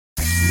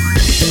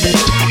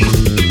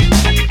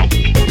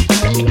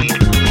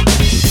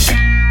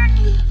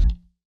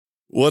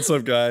What's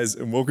up, guys,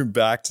 and welcome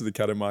back to the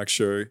Cat and Mike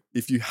Show.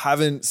 If you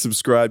haven't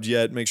subscribed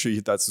yet, make sure you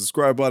hit that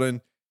subscribe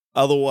button.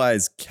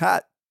 Otherwise,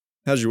 Cat,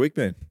 how's your week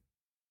been?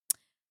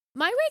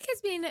 My week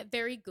has been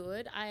very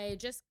good. I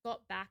just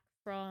got back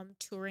from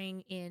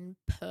touring in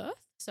Perth,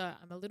 so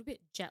I'm a little bit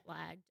jet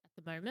lagged at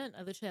the moment.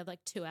 I literally had like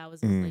 2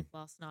 hours of sleep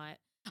last night.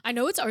 I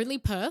know it's only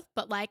Perth,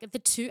 but like the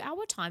 2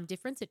 hour time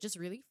difference, it just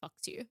really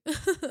fucks you.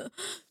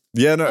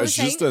 Yeah, no, it's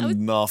just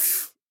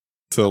enough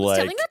to like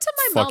telling that to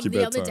my mum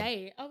the other bedtime.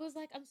 day. I was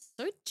like, I'm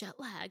so jet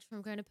lagged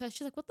from going to Perth.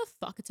 She's like, what the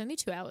fuck? It's only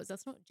 2 hours.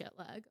 That's not jet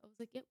lag. I was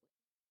like, yep,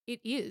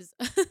 it is.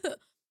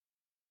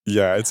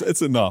 Yeah,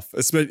 it's enough.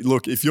 Especially,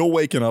 look, if you're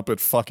waking up at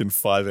fucking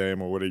 5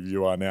 a.m. or whatever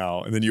you are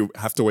now, and then you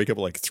have to wake up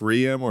at like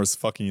 3 a.m. or it's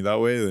fucking you that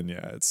way, then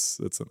yeah, it's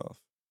enough.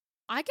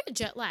 I get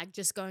jet lag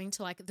just going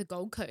to like the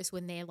Gold Coast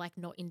when they're like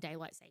not in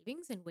daylight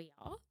savings and we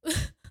are.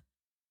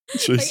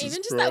 Like,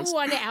 even just that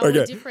 1 hour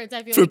difference,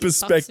 I feel for like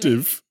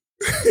perspective.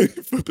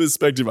 For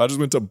perspective, I just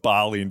went to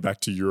Bali and back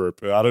to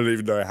Europe. I don't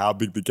even know how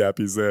big the gap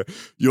is there.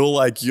 You're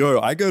like, yo,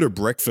 I go to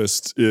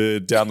breakfast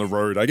down the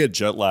road. I get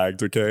jet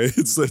lagged, okay?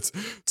 It's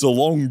a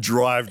long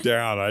drive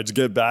down. I just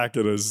get back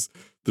and it's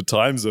the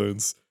time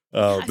zones.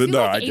 But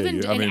no, like I get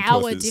you. I mean, an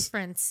hour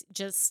difference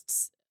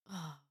just,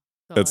 oh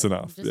God, that's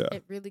enough.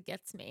 It really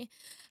gets me.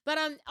 But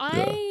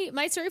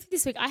my story for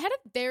this week, I had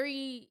a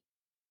very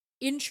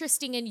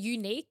interesting and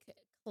unique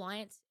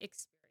client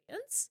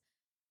experience.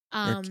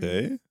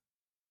 Okay.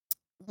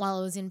 While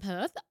I was in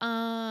Perth.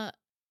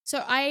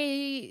 So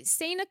I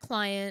seen a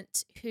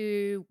client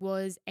who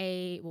is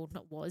a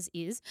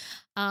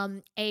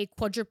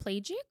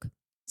quadriplegic.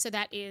 So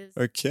that is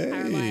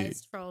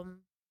paralyzed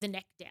from the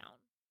neck down.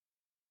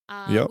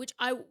 Which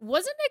I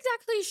wasn't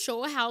exactly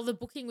sure how the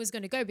booking was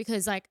going to go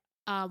because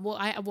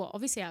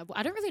obviously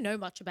I don't really know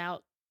much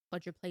about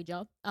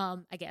quadriplegia,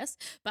 I guess,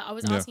 but I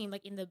was asking him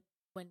like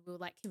when we were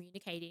like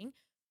communicating,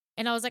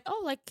 and I was like,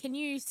 oh, like, can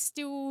you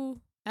still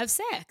have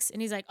sex?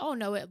 And he's like, oh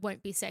no, it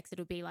won't be sex.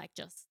 It'll be like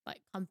just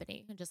like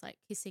company and just like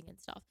kissing and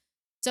stuff.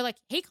 So like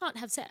he can't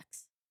have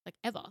sex like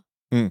ever.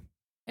 And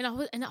I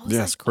was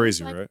that's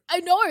crazy, right?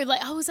 I know.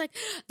 Like I was like,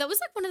 that was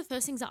like one of the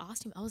first things I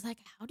asked him. I was like,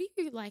 how do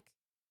you like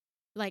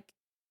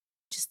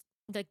just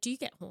like, do you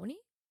get horny?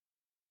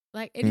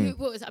 Like, and he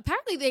was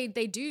apparently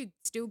they do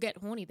still get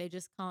horny. They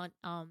just can't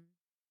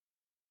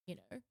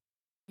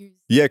use.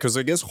 Yeah, because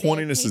I guess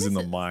horniness is in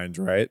the mind,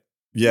 right?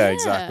 Yeah,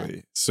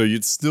 exactly. So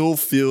you'd still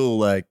feel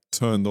like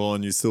turned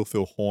on. You still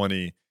feel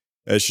horny.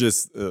 It's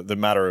just the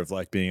matter of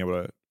like being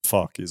able to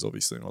fuck is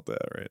obviously not there,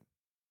 right?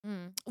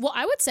 Well,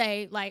 I would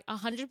say like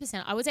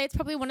 100%. I would say it's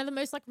probably one of the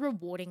most like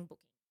rewarding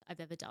bookings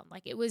I've ever done.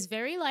 Like it was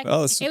very like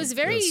it was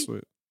very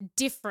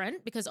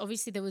different because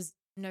obviously there was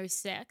no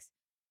sex,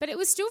 but it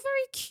was still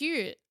very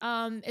cute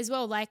as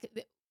well. Like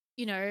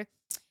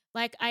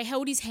like I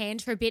held his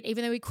hand for a bit,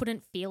 even though he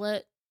couldn't feel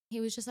it. He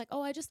was just like,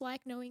 oh, I just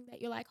like knowing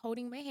that you're like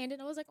holding my hand. And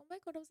I was like, oh my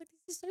God, I was like,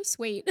 this is so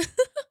sweet.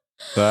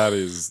 That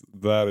is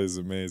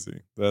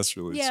amazing. That's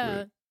really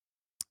sweet.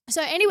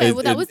 So anyway,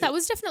 that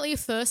was definitely a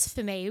first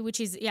for me, which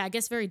is, I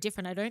guess very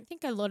different. I don't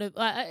think a lot of,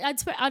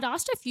 I'd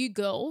asked a few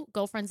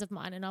girlfriends of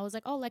mine and I was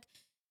like, oh, like,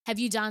 have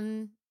you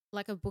done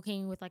like a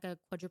booking with like a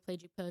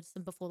quadriplegic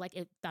person before? Like,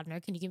 I don't know,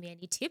 can you give me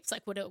any tips?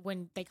 Like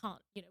when they can't,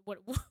 what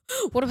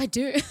do I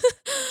do?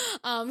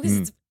 Because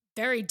it's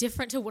very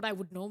different to what I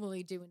would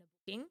normally do in a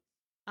booking.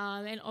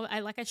 And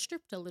I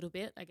stripped a little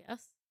bit, I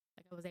guess.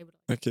 Like I was able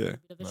to do a bit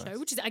of a show,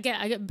 which is I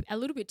get a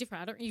little bit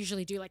different. I don't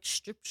usually do like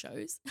strip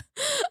shows,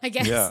 I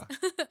guess. Yeah.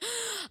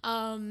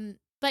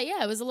 But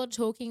yeah, it was a lot of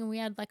talking and we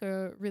had like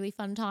a really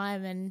fun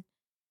time and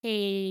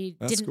he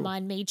didn't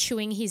mind me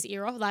chewing his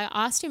ear off. Like,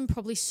 I asked him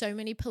probably so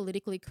many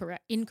politically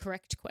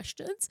incorrect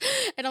questions.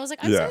 And I was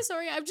like, I'm so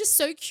sorry. I'm just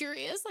so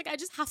curious. Like, I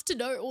just have to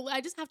know I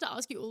just have to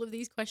ask you all of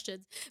these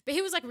questions. But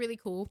he was like really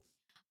cool.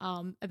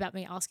 About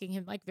me asking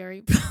him like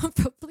very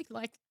probably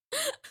like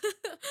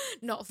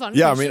not fun.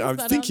 Yeah, I mean, I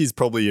think he's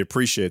probably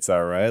appreciates that,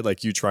 right?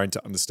 Like you trying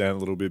to understand a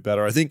little bit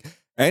better. I think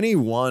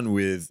anyone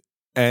with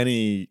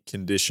any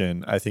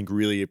condition, I think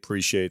really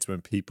appreciates when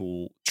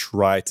people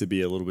try to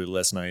be a little bit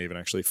less naive and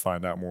actually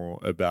find out more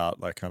about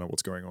like kind of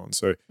what's going on.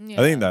 So I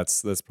think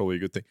that's probably a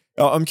good thing.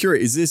 I'm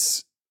curious, is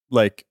this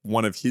like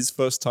one of his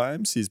first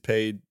times he's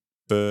paid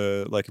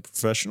for like a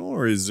professional,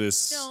 or is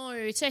this?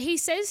 No, so he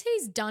says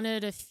he's done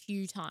it a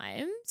few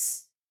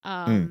times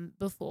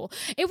before.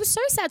 It was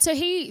so sad. So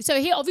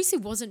he obviously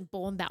wasn't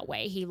born that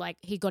way.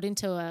 He got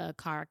into a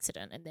car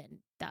accident and then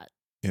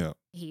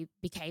he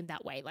became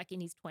that way like in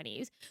his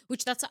 20s,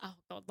 which that's oh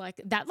God, like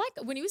that, like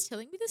when he was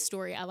telling me the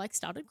story, I like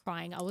started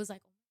crying. I was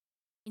like,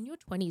 in your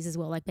 20s as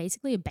well, like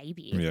basically a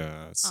baby.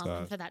 Yeah, it's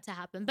sad. For that to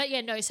happen. But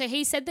yeah, no, so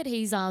he said that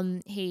he's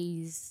done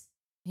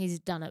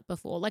it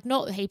before, like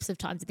not heaps of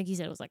times. I think he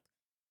said it was like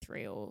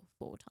 3 or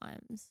 4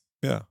 times.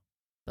 Yeah.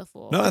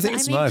 Before. No, I think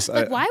it's nice.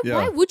 Like,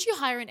 why would you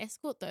hire an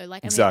escort though?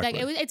 Like, exactly.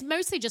 I mean, it's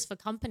mostly just for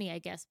company, I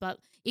guess. But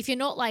if you're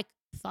not like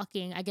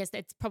fucking, I guess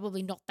it's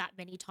probably not that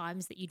many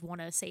times that you'd want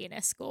to see an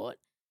escort.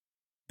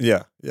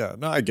 Yeah, yeah.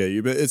 No, I get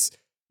you, but it's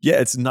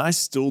nice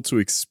still to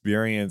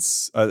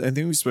experience. I think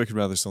we've spoken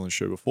about this on the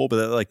show before, but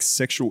that like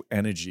sexual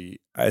energy,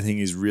 I think,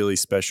 is really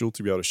special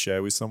to be able to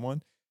share with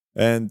someone.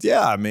 And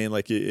yeah, I mean,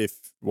 like if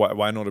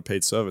why not a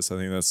paid service? I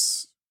think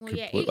that's Well,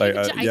 yeah, complete. Like,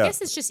 I yeah,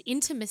 guess it's just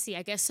intimacy.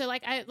 I guess so.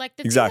 Like, I like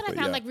the thing that I exactly.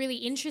 found Yeah. like really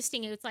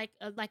interesting. It's like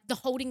the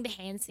holding the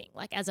hand thing.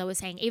 Like as I was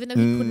saying, even though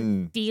he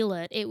couldn't Mm, feel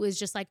it, it was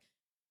just like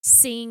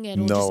seeing it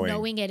or just knowing.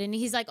 knowing it. And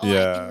he's like, oh, I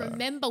can Yeah.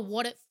 remember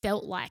what it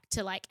felt like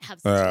to like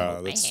have somebody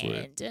hold my That's sweet.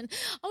 hand. And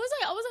I was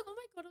like, oh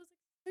my god, I was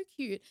like so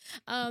cute.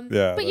 Yeah, But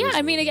that yeah, is I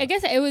really mean, I nice.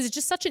 guess it was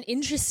just such an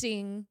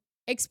interesting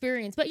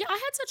experience. But yeah, I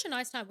had such a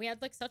nice time. We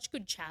had like such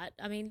good chat.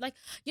 I mean, like,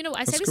 I say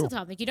That's this all cool. the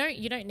time. Like you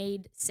don't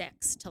need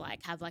sex to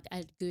like have like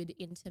a good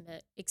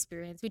intimate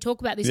experience. We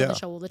talk about this on the Yeah.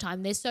 show all the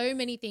time. There's so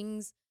many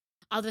things,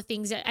 other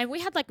things and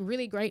we had like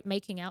really great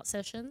making out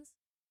sessions.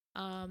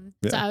 So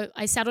Yeah.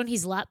 I sat on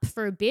his lap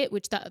for a bit,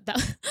 which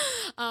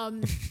um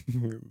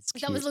That's that was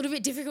cute. a little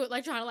bit difficult,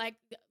 like trying to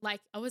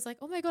like I was like,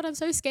 oh my god, I'm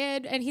so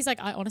scared, and he's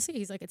like, I honestly,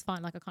 he's like, it's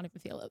fine, like I can't even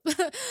feel it. But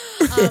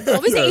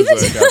obviously, Yeah, even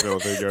so I can't feel a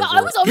thing, go but I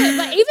for was it. on it,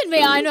 like even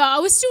me, I know I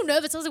was still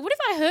nervous. I was like, what if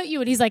I hurt you?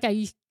 And he's like,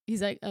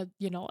 he's like,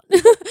 you're not,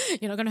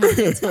 you're not gonna hurt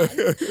me. It's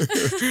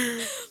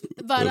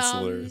fine. but That's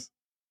hilarious.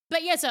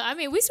 but yeah, so I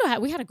mean, we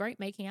had a great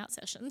making out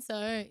session.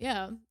 So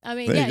yeah, I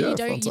mean, There yeah, you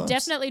go, fun you times.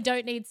 definitely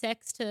don't need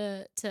sex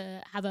to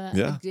have a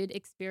Yeah. good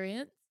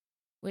experience,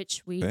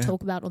 which we Yeah.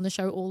 talk about on the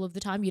show all of the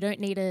time. You don't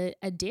need a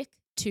dick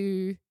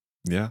to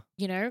Yeah.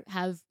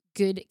 have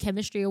good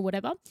chemistry or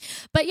whatever.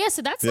 But yeah,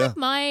 so that's Yeah. like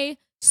my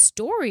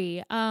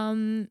story,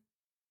 I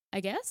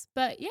guess.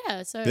 But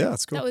yeah, so Yeah,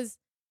 it's cool. that was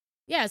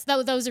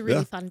that was a really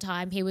Yeah. fun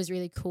time. He was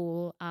really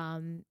cool.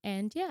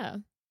 And yeah.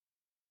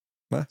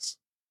 Nice.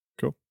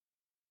 Cool.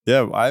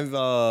 Yeah, I've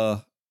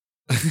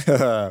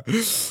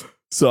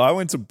so I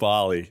went to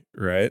Bali,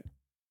 right?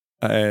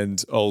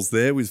 And I was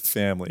there with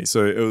family.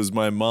 So it was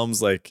my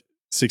mum's like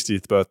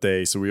 60th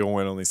birthday. So we all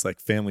went on this like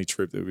family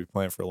trip that we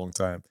planned for a long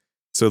time.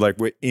 So like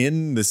we're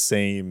in the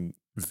same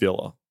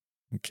villa.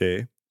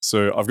 Okay.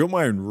 So I've got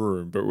my own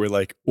room, but we're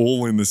like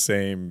all in the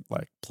same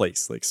like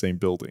place, like same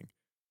building.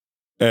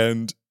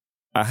 And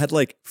I had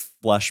like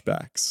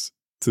flashbacks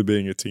to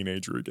being a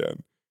teenager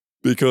again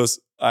because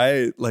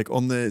I like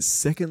on the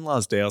second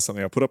last day or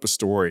something, I put up a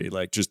story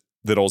like just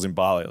that I was in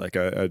Bali. Like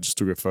I just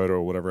took a photo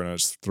or whatever and I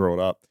just throw it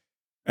up.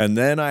 And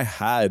then I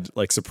had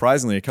like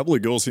surprisingly a couple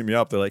of girls hit me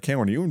up. They're like,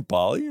 Cameron, are you in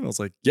Bali? And I was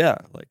like, yeah,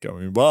 like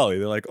I'm in Bali.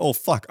 They're like, oh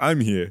fuck, I'm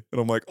here. And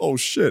I'm like, oh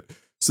shit.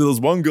 So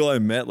there's one girl I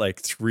met like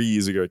 3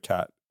 years ago,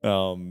 Kat.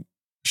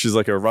 She's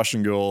like a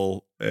Russian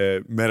girl.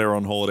 Met her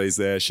on holidays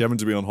there. She happened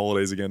to be on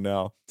holidays again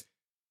now.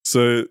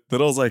 So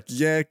then I was like,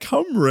 yeah,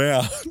 come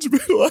round.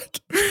 But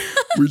like,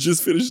 we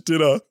just finished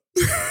dinner.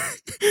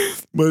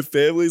 My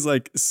family's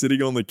like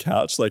sitting on the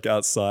couch, like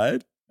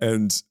outside,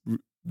 and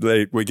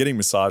we're getting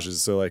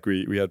massages. So like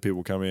we had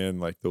people come in,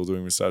 like they were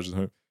doing massages at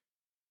home.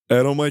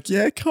 And I'm like,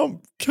 yeah,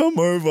 come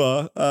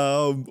over.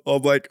 I'm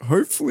like,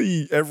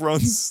 hopefully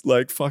everyone's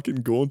like fucking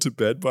gone to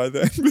bed by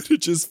then. But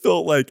it just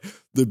felt like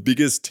the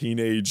biggest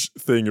teenage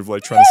thing of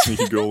like trying to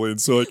sneak a girl in.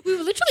 So like We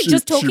were literally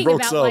just talking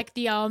rocks about up. like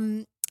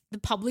the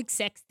public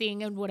sex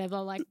thing and whatever,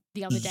 like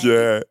the other day.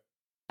 Yeah.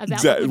 About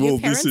Exactly. like, when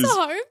Well, your this parents is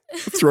are home.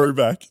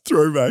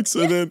 throwback.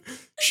 So then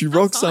she How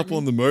rocks up fun.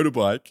 on the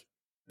motorbike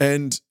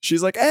and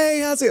she's like,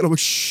 hey, how's it? And I'm like,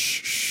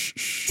 shh.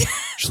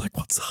 She's like,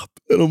 what's up?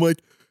 And I'm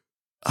like,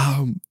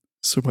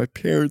 so my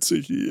parents are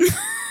here.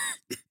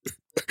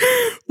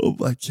 I'm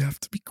like, you have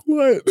to be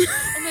quiet.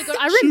 Oh my god,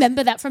 I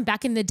remember that from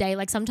back in the day.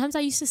 Like sometimes I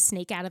used to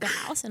sneak out of the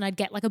house and I'd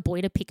get like a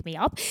boy to pick me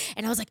up,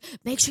 and I was like,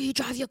 make sure you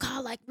drive your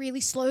car like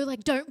really slow,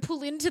 like don't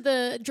pull into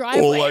the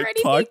driveway Or or like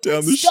anything. park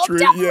down the Stop street.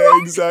 down the Yeah,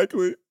 road.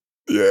 exactly.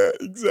 Yeah,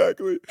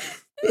 exactly.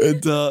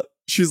 And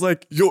she's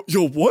like, you're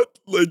what?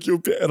 Like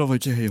your and I'm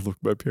like, yeah, hey, look,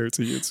 my parents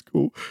are here. It's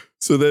cool.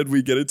 So then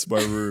we get into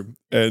my room,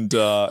 and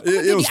Oh my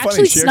it God, was you funny.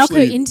 actually She snuck her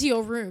actually, into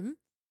your room.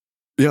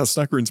 yeah, I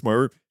snuck her into my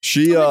room.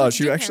 She Oh my God, she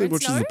did your actually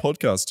parents watches the know?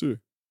 podcast too.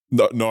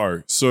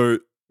 No. So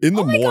in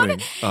the Oh my God. morning,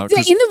 Yeah,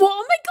 'cause- in the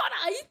oh my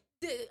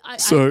god,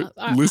 So,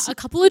 listen- a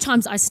couple of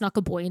times I snuck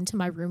a boy into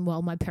my room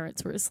while my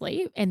parents were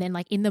asleep, and then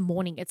like in the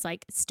morning it's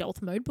like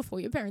stealth mode before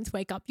your parents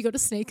wake up. You got to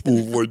sneak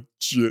them out.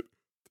 legit.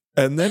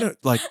 And then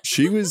like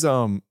she was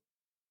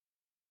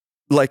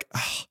like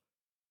I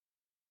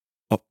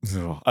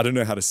don't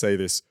know how to say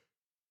this.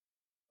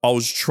 I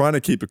was trying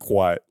to keep it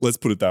quiet. Let's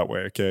put it that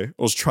way, okay?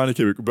 I was trying to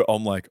keep it, but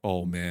I'm like,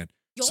 oh man.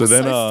 You're So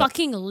then,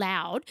 fucking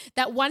loud.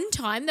 That one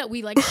time that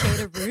we like shared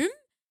a room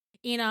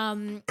in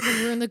when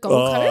we were in the Gold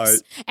Oh,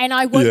 Coast, and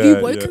you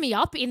woke me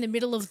up in the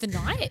middle of the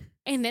night,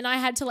 and then I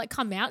had to like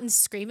come out and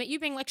scream at you,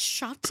 being like,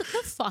 "Shut the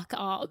fuck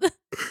up!"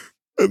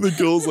 And the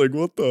girl's like,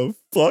 what the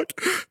fuck?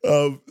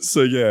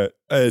 So yeah,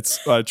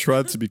 I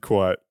tried to be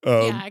quiet.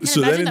 Yeah, I can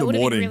so then imagine in that the would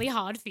have been morning, really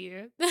hard for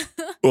you.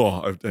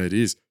 oh, it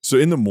is. So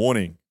in the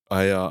morning,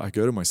 I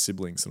go to my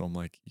siblings and I'm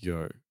like,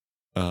 yo,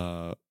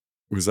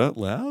 was that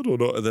loud or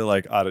not? And they're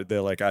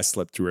like, I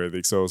slept through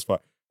everything, so it was fine.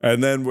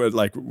 And then we're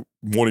like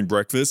morning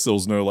breakfast, there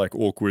was no like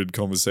awkward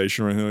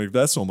conversation or anything like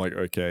that. So I'm like,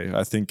 okay,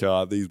 I think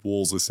these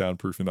walls are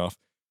soundproof enough.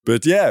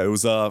 But yeah, it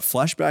was a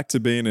flashback to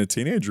being a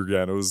teenager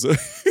again. It was it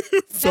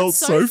felt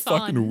so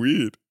fucking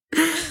weird.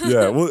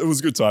 Yeah, well, it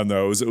was a good time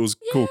though. It was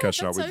cool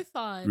catching up with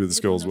this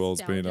girl as well.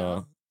 It's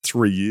been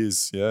 3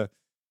 years. Yeah.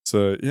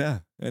 So yeah.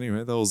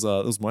 Anyway, that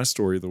was my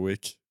story of the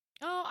week.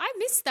 Oh, I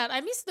missed that. I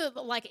missed the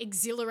like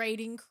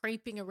exhilarating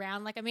creeping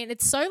around. Like, I mean,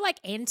 it's so like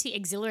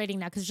anti-exhilarating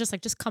now because it's just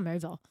like, just come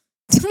over.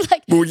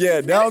 Like, well, yeah.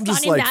 Now I'm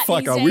just like,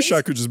 fuck. I wish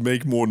I could just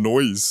make more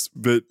noise.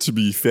 But to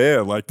be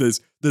fair, like, there's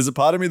a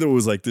part of me that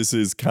was like, this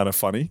is kind of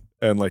funny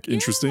and like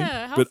interesting.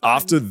 But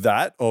after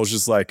that, I was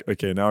just like,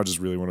 okay, now I just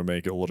really want to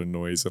make a lot of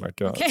noise and I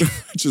can't. Okay.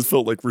 I just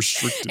felt like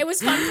restricted. It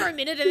was fun for a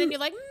minute, and then you're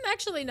like,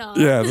 actually not.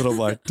 Yeah. Then I'm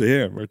like,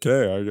 damn.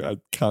 Okay, I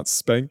can't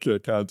spank. I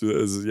can't do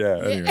this. Yeah.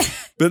 Anyway,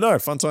 but no,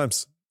 fun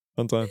times.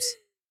 Fun times.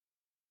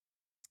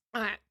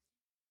 All right,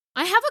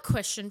 I have a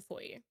question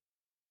for you.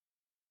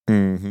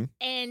 Mm-hmm.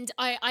 And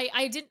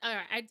I didn't. All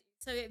right,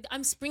 so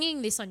I'm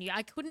springing this on you.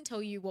 I couldn't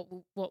tell you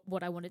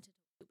what I wanted to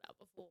talk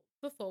about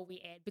before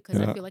we aired because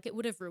I feel like it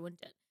would have ruined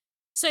it.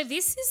 So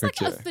this is like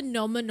a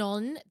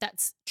phenomenon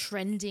that's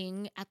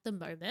trending at the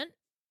moment,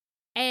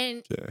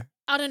 and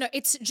I don't know.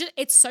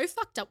 It's so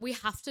fucked up. We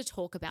have to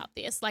talk about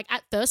this. Like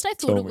at first, I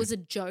thought it was a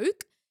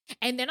joke.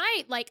 And then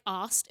I like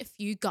asked a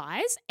few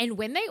guys, and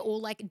when they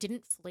all like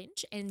didn't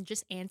flinch and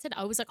just answered,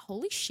 I was like,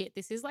 holy shit,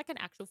 this is like an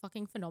actual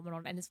fucking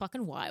phenomenon and it's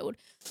fucking wild.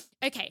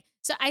 Okay,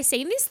 so I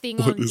seen this thing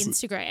on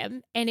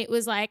Instagram and it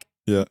was like,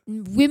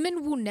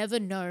 women will never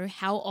know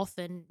how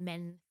often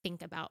men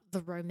think about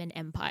the Roman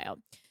Empire.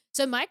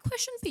 So my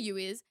question for you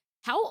is,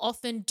 how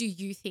often do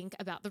you think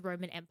about the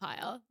Roman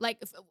Empire?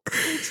 Like,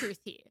 full truth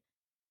here.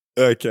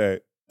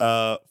 Okay,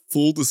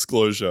 full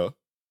disclosure,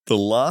 the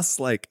last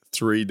like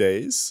 3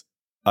 days,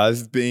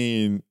 I've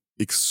been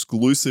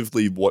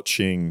exclusively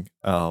watching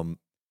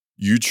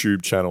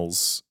YouTube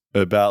channels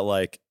about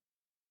like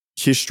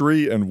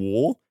history and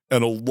war,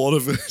 and a lot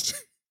of it,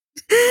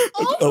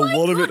 a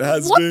lot of it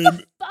has been. What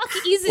the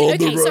fuck is it?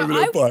 Okay, the Roman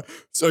Empire.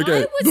 So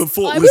okay,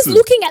 I was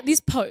looking at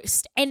this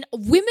post, and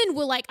women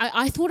were like,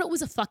 I thought it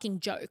was a fucking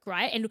joke,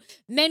 right? And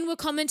men were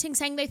commenting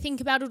saying they think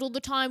about it all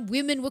the time.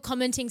 Women were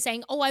commenting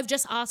saying, oh, I've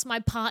just asked my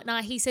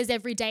partner. He says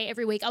every day,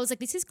 every week. I was like,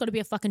 this has got to be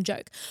a fucking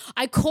joke.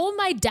 I called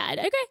my dad.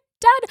 Okay.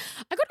 Dad,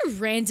 I got a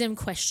random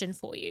question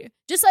for you.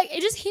 Just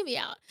hear me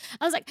out.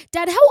 I was like,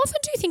 Dad, how often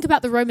do you think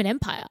about the Roman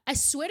Empire? I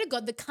swear to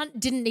God, the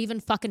cunt didn't even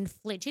fucking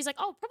flinch. He's like,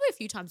 oh, probably a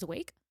few times a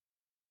week.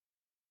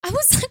 I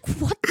was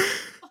like, what the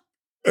fuck?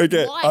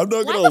 Okay, I'm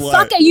not gonna lie. Why the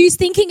fuck are you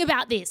thinking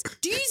about this?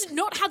 Do you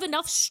not have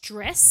enough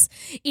stress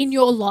in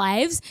your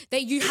lives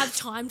that you have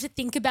time to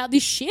think about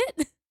this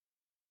shit?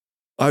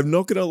 I'm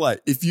not gonna lie.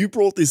 If you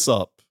brought this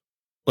up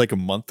like a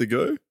month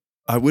ago,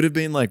 I would have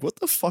been like,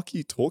 what the fuck are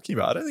you talking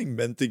about? I don't think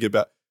men think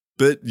about.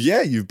 But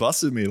yeah, you've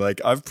busted me.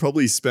 Like I've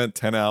probably spent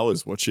 10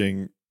 hours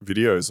watching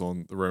videos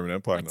on the Roman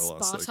Empire in the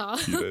last like,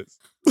 few days.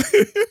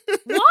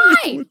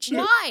 Why?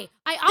 Why?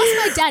 I asked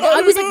my dad.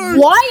 I was like,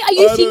 why are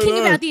you thinking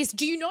about this?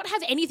 Do you not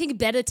have anything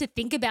better to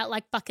think about,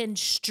 like fucking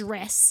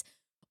stress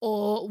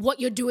or what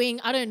you're doing?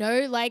 I don't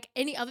know, like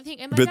any other thing.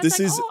 And my but this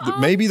like, is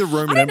maybe the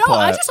Roman Empire.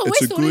 I just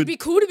always thought it'd be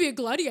cool to be a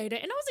gladiator.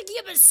 And I was like,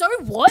 yeah, but so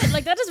what?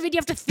 Like that doesn't mean you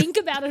have to think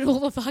about it all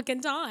the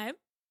fucking time.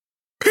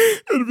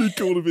 It'd be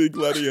cool to be a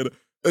gladiator.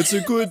 It's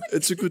a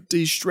good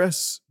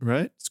de-stress,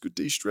 right? It's good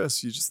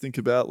de-stress. You just think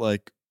about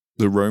like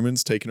the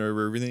Romans taking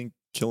over everything,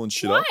 killing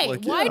shit up.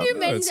 Like, why do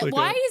men?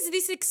 Why is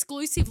this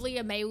exclusively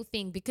a male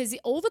thing? Because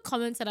all the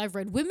comments that I've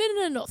read, women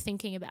are not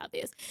thinking about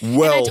this.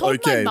 Well, and I told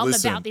my mum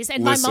about this,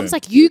 and my mum's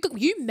like, "You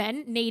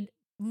men need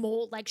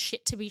more like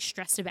shit to be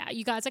stressed about.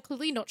 You guys are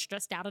clearly not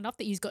stressed out enough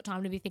that you've got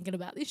time to be thinking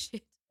about this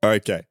shit."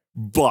 Okay,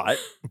 but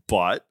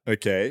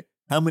okay,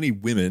 how many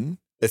women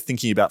are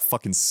thinking about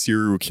fucking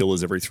serial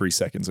killers every 3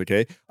 seconds,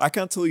 okay? I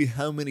can't tell you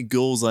how many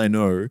girls I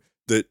know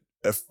that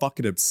are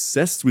fucking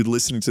obsessed with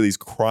listening to these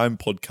crime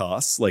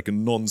podcasts like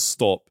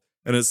non-stop.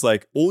 And it's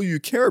like, all you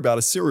care about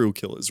are serial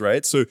killers,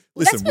 right? So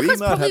listen, we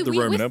might have the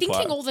Roman Empire. We're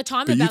thinking all the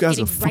time about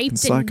getting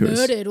raped and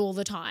murdered all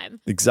the time.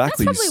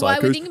 Exactly, that's probably why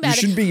we're thinking about you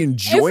shouldn't be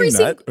enjoying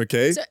that,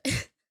 okay?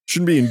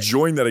 Shouldn't be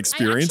enjoying that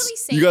experience.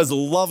 You guys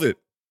love it.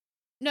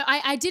 No,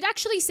 I did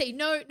actually see,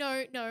 no.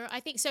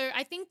 I think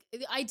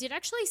I did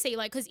actually see,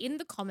 like, because in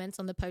the comments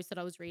on the post that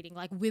I was reading,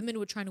 like, women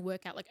were trying to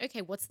work out, like,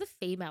 okay, what's the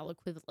female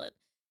equivalent?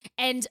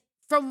 And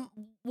from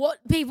what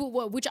people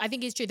were, which I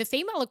think is true, the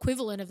female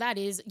equivalent of that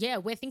is, yeah,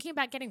 we're thinking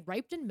about getting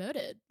raped and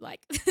murdered,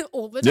 like,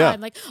 all the time. Yeah.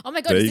 Like, oh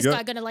my God, is this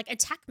guy going to, like,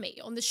 attack me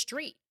on the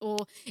street? Or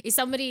is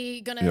somebody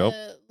going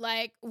to,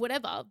 like,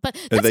 whatever? But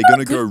are they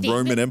going to go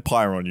Roman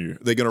Empire on you?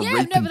 They're going to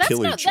rape and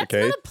pillage,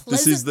 okay?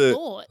 This is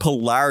the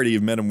polarity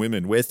of men and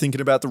women. We're thinking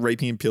about the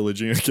raping and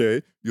pillaging,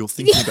 okay? You're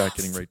thinking about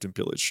getting raped and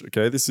pillaged,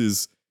 okay? This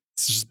is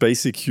just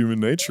basic human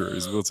nature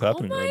is what's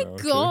happening right now. Oh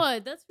my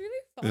God, that's really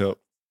fun. Yep.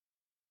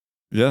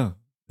 Yeah.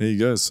 There you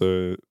go.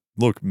 So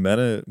look, men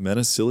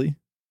are silly.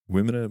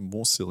 Women are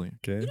more silly.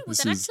 Okay,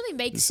 that actually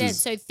makes sense.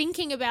 So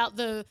thinking about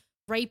the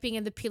raping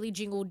and the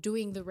pillaging or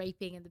doing the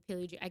raping and the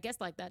pillaging. I guess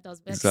like that does,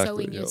 but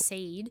Exactly, sowing your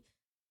seed.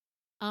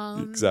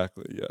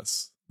 Exactly.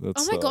 Yes. Oh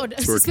my God.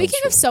 That's where it Speaking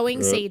comes of from, sowing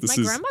right? seeds, This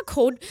my is grandma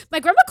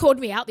called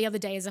me out the other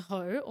day as a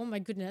hoe. Oh my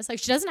goodness. Like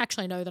she doesn't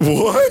actually know that I'm a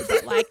hoe, what?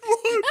 but like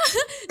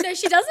no,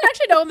 she doesn't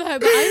actually know I'm a hoe,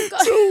 but I've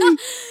got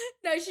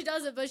no, she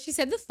doesn't. But she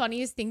said the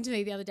funniest thing to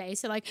me the other day.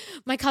 So like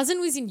my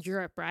cousin was in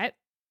Europe, right?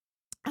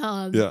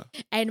 Yeah.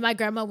 And my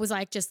grandma was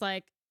like just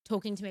like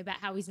talking to me about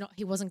how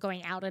he wasn't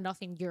going out enough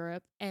in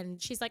Europe. And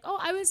she's like, oh,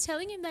 I was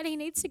telling him that he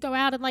needs to go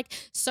out and like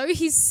sow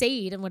his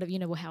seed and whatever, you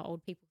know how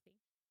old people think.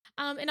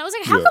 And I was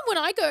like, how come when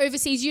I go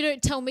overseas, you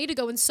don't tell me to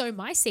go and sow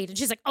my seed? And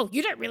she's like, oh,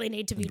 you don't really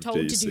need to be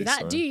told to do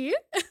that, do you?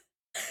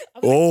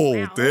 Oh,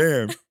 like, wow.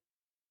 damn.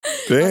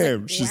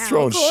 Damn, like, she's wow,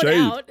 throwing shade.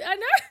 out. I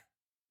know.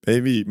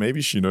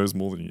 Maybe she knows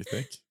more than you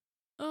think.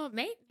 Oh,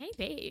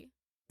 maybe.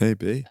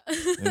 Maybe.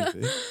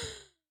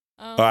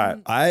 All right,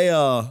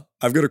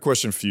 I've got a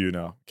question for you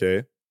now,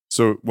 okay?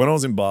 So when I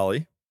was in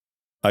Bali,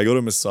 I got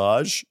a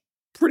massage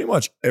pretty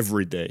much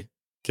every day,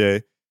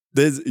 okay?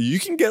 You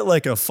can get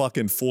like a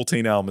fucking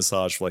 14-hour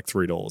massage for like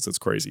 $3. It's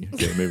crazy.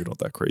 Okay, maybe not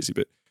that crazy,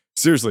 but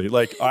seriously,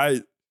 like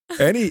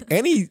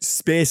any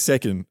spare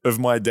second of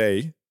my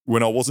day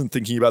when I wasn't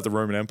thinking about the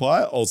Roman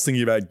Empire, I was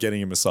thinking about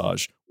getting a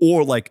massage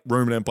or like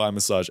Roman Empire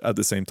massage at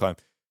the same time.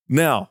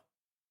 Now,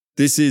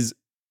 this is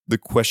the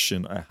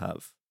question I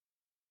have.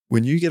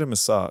 When you get a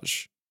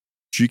massage,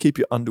 do you keep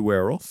your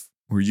underwear off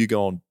or you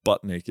go on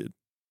butt naked?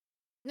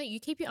 No, you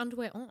keep your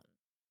underwear on.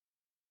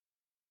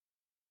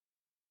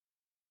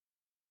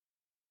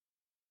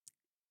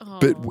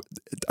 But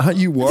aren't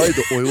you worried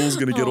the oil's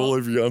going to get all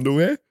over your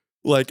underwear?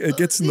 Like, it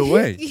gets in the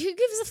way. Who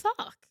gives a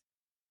fuck?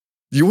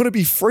 You want to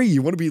be free.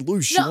 You want to be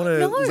loose. You want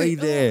to lay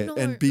there no,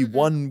 and be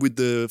one with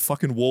the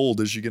fucking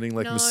wall as you're getting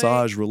like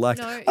massage,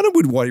 relaxed. I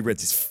don't worry about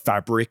this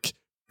fabric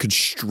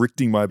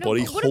constricting my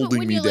body,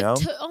 holding me down.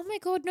 Like, oh my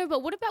God, no,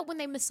 but what about when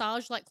they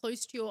massage like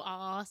close to your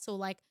ass or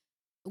like,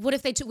 what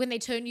if when they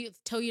tell you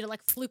to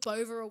like flip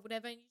over or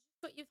whatever and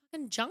you've got your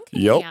fucking junk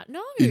hanging out?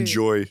 No.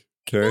 Enjoy.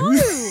 Okay.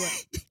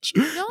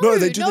 No,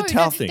 they do the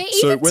towel thing. They even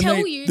so when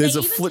tell you, there's they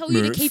a even flip tell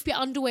you move, to keep your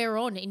underwear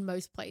on in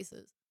most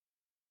places.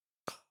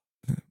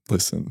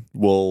 Listen,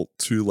 well,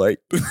 too late.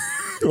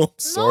 I'm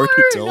sorry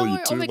to tell you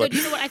too Oh my God,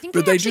 you know what? I think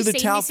but they do the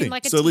towel thing.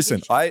 Like so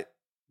listen, I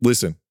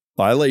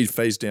laid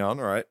face down,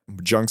 all right,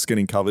 junk's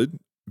getting covered,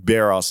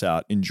 bare ass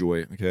out,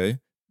 enjoy, okay?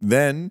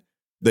 Then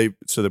they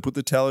put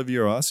the towel over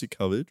your ass, you're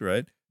covered,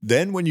 right?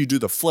 Then when you do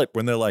the flip,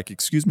 when they're like,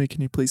 excuse me, can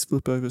you please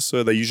flip over?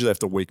 So they usually have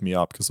to wake me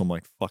up because I'm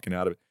like fucking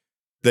out of it.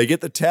 They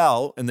get the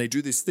towel and they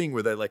do this thing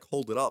where they like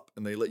hold it up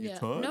and they let you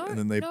turn and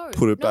then they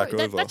put it back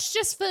over. That's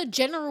just for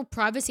general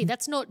privacy.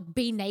 That's not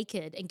be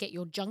naked and get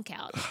your junk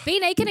out. Be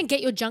naked and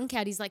get your junk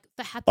out is like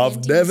for happy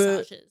ending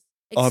massages.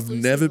 I've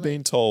never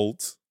been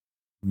told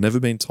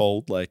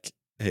like,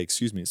 hey,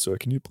 excuse me, sir,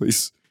 can you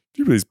please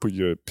put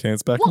your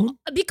pants back on?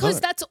 Because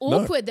that's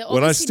awkward. No.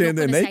 When I stand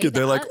there naked,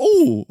 they're like,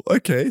 oh,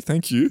 okay,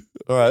 thank you.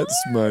 All right,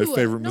 it's my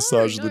favorite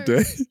massage of the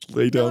day.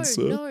 Lay down,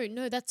 sir.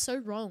 No, that's so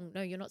wrong.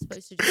 No, you're not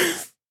supposed to do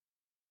that.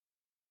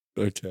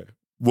 Okay.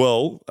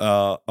 Well,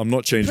 I'm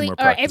not changing my practices.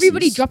 All right,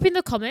 everybody drop in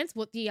the comments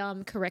what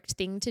the correct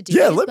thing to do is.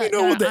 Yeah, let me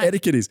know what the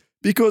etiquette is.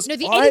 Because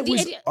I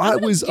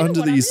was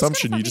under the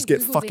assumption you just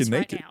get fucking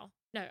naked.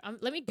 No,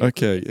 let me Google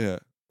Okay, yeah.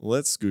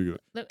 Let's Google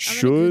it. I'm going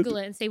to Google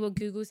it and see what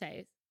Google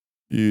says.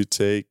 You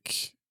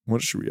take,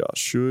 what should we ask?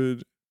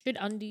 Should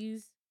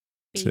undies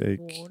be take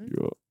worn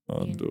your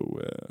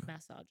underwear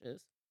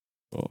massages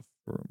off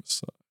for a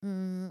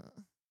massage?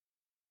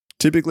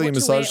 Typically, a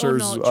massage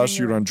therapist will ask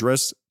you to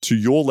undress to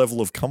your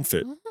level of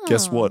comfort.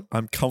 Guess what?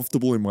 I'm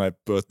comfortable in my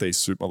birthday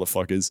suit,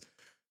 motherfuckers.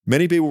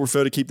 Many people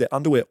prefer to keep their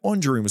underwear on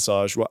during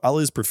massage, while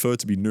others prefer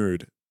to be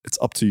nude. It's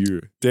up to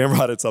you. Damn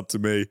right, it's up to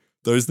me.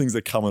 Those things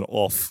are coming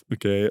off,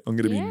 okay? I'm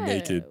going to be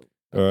naked.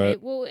 All right.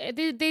 Well,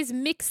 there's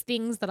mixed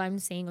things that I'm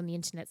seeing on the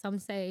internet. Some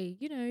say,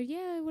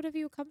 whatever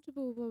you're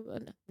comfortable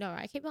with. No,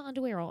 I keep my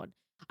underwear on.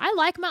 I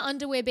like my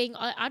underwear being,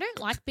 I don't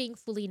like being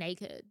fully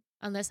naked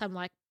unless I'm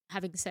like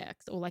having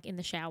sex or like in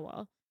the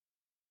shower.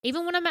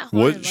 Even when I'm at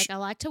home, I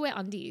like to wear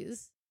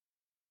undies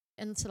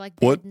and to like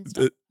bed and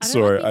stuff.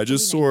 Sorry, I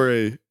just saw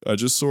a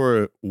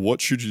what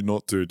should you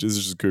not do? This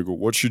is just Google.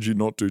 What should you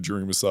not do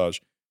during massage?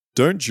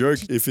 Don't joke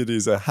if it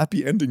is a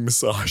happy ending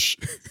massage.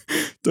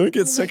 Don't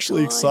get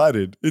sexually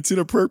excited. It's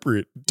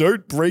inappropriate.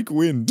 Don't break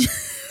wind.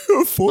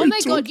 Avoid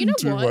talking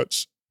too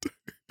much.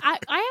 I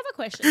have a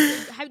question.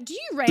 Do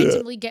you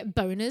randomly get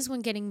boners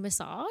when getting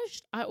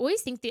massaged? I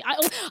always think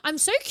I'm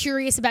so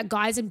curious about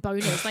guys and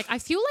boners. Like, I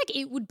feel like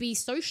it would be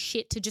so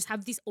shit to just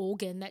have this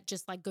organ that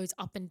just like goes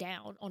up and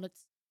down on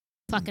its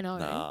fucking own.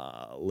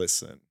 Nah,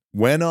 listen.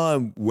 When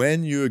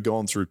you're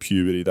going through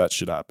puberty, that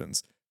shit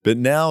happens. But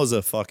now as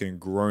a fucking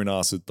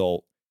grown-ass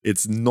adult,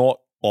 it's not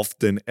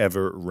often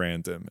ever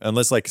random.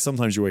 Unless like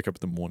sometimes you wake up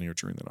in the morning or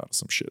during the night or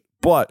some shit.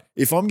 But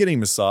if I'm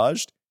getting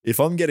massaged, if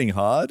I'm getting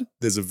hard,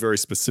 there's a very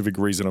specific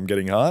reason I'm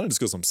getting hard, and it's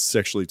because I'm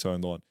sexually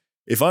turned on.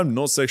 If I'm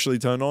not sexually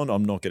turned on,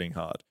 I'm not getting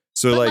hard.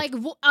 So but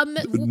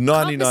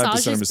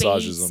 99% of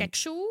massages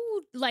sexual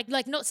like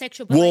not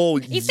sexual, but Well,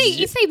 like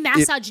if they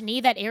massage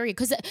near that area,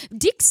 because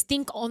dicks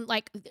think on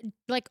like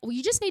well,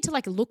 you just need to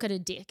like look at a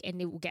dick and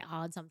it will get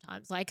hard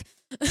sometimes. Like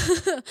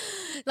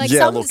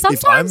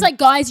sometimes like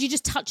guys, you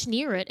just touch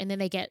near it and then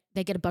they get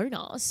a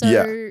boner. So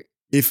yeah,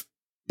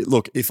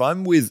 if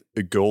I'm with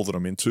a girl that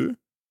I'm into,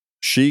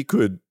 she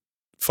could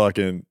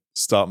fucking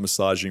start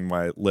massaging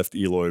my left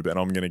earlobe and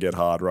I'm gonna get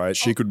hard, right?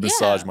 She could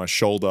massage my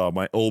shoulder,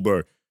 my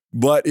elbow.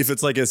 But if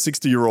it's like a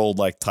 60-year-old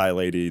like Thai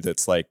lady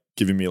that's like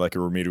giving me like a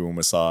remedial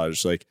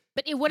massage, like,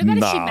 but what about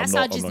if she I'm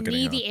massages not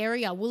near the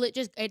area? Will it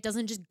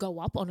doesn't just go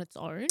up on its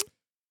own?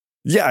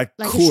 Yeah, I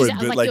like could,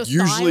 but like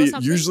usually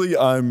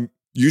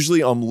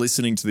I'm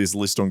listening to this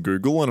list on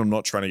Google and I'm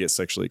not trying to get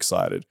sexually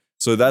excited.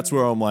 So that's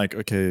where I'm like,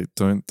 okay,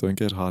 don't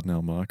get hard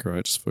now, Mark. All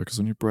right, just focus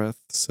on your breath,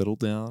 settle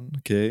down.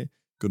 Okay,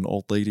 got an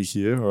old lady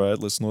here. All right,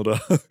 let's not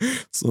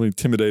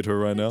intimidate her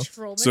right now.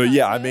 So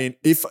yeah, I mean,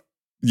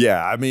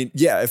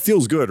 it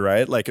feels good,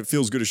 right? Like it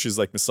feels good if she's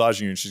like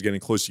massaging you and she's getting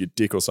close to your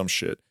dick or some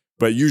shit.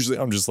 But usually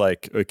I'm just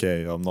like,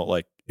 okay, I'm not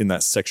like in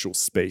that sexual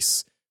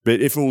space. But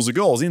if it was a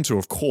girl I was into,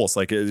 of course,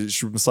 like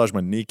she would massage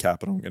my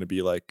kneecap and I'm going to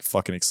be like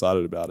fucking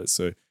excited about it.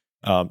 So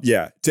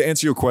yeah, to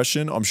answer your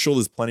question, I'm sure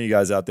there's plenty of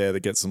guys out there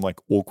that get some like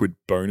awkward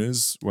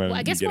boners when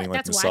you're getting like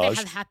that's massaged. Why they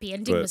have happy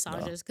ending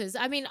massages. Because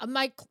I mean,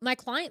 my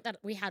client that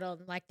we had on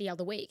like the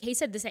other week, he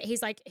said this.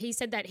 He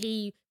said that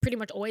he pretty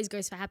much always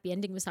goes for happy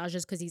ending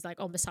massages because he's like,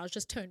 oh, massage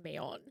just turned me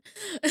on.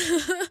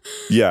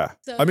 Yeah,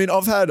 so, I mean,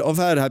 I've had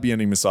happy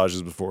ending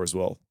massages before as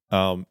well.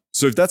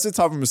 So if that's the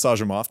type of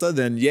massage I'm after,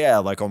 then yeah,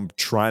 like I'm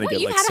trying to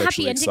get like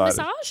sexually excited. You had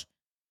a happy ending massage?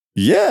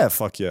 Yeah,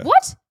 fuck yeah.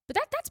 What? But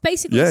that's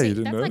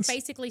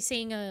basically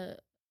seeing a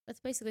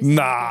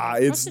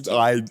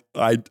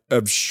I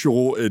am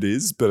sure it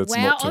is, but it's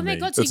not to me. Oh my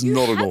god, so you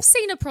have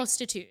seen a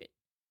prostitute,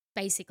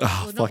 basically.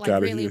 Oh, well, fuck not like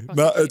out really of here.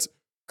 No, it's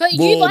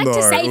you like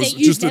to say that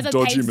you've just never a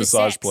dodgy paid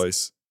massage for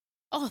place.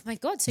 Oh my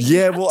god, so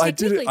yeah, well I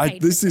did it.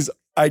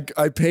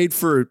 I paid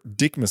for a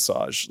dick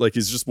massage. Like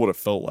it's just what it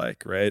felt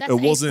like, right? That's it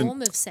wasn't a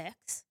form of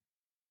sex.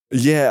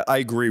 Yeah, I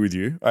agree with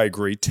you. I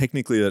agree.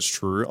 Technically, that's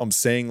true. I'm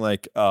saying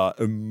like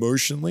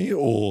emotionally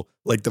or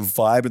like the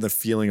vibe and the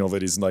feeling of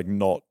it is like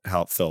not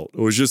how it felt. It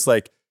was just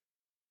like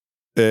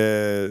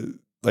it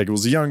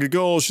was a younger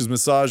girl. She's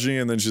massaging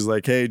and then she's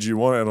like, "Hey, do you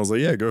want it?" And I was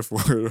like, "Yeah, go for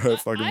it." Right?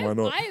 Fucking why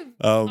not?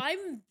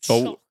 I'm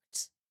shocked.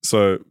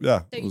 So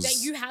yeah, that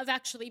you have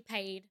actually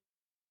paid.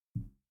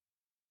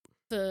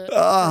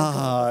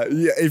 Yeah,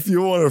 if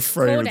you want to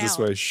frame it this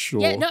way, sure.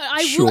 Yeah, no,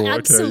 I will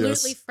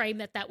absolutely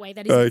frame it that way.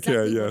 That is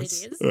exactly what it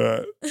is.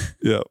 Right.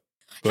 Yeah.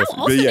 How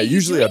often but yeah, are you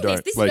usually doing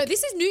I don't.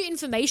 This is new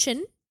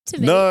information to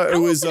me. No, it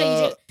was.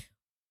 Do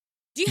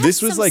you have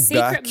some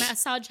secret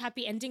massage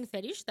happy ending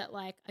fetish that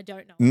like I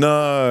don't know?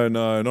 No,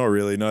 not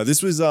really. No,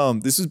 this was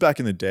back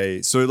in the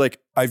day. So like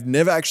I've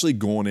never actually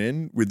gone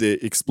in with the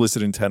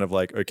explicit intent of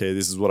like, okay,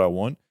 this is what I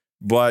want.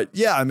 But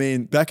yeah, I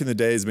mean, back in the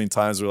day, there's been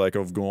times where like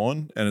I've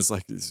gone and it's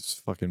like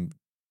these fucking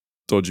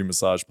dodgy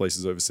massage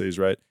places overseas,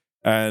 right?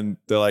 And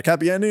they're like,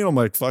 happy ending. I'm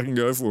like, fucking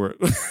go for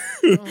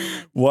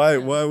it. Why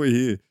are we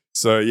here?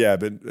 So yeah,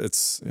 but I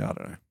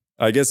don't know.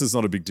 I guess it's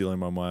not a big deal in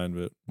my mind,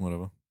 but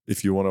whatever.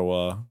 If you want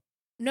to,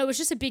 no, it's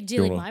just a big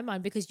deal in my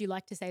mind because you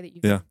like to say that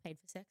you've paid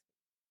for sex.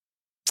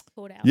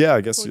 Called out. Yeah, I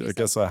guess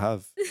I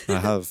have. I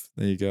have.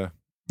 There you go.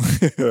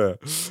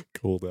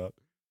 Called out.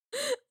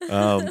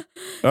 All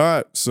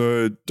right,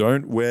 so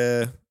don't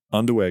wear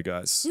underwear,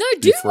 guys. No,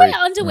 do wear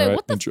underwear. Right?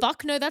 What the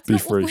fuck? No, that's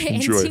not what we're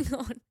ending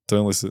on.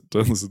 Don't listen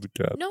to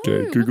Kat. No,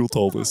 okay, Google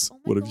told us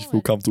whatever you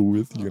feel comfortable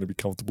with, you're gonna be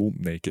comfortable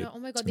naked. No, oh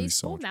my god,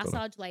 these poor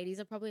massage ladies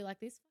are probably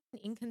like this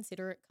fucking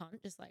inconsiderate cunt,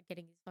 just like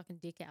getting his fucking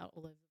dick out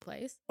all over the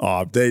place.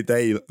 Oh,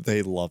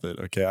 they love it.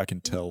 Okay, I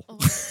can tell.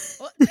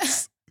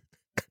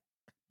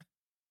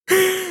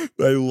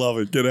 They love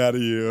it. Get out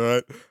of here. All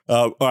right.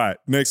 All right.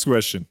 Next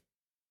question.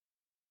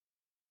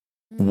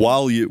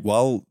 While you're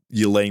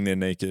laying there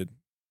naked,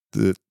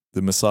 the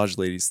massage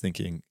lady's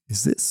thinking,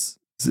 is this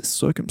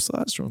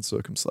circumcised or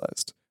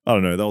uncircumcised? I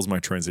don't know. That was my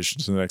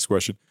transition to the next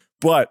question.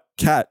 But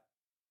Kat,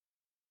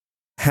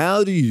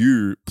 how do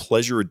you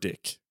pleasure a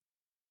dick?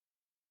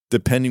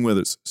 Depending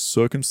whether it's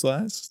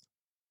circumcised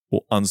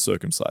or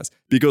uncircumcised.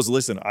 Because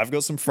listen, I've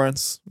got some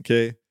friends,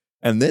 okay,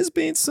 and there's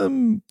been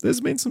some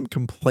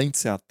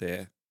complaints out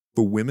there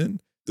for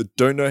women that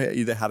don't know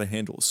either how to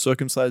handle a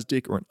circumcised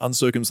dick or an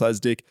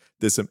uncircumcised dick.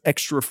 There's some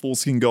extra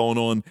foreskin going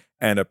on,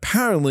 and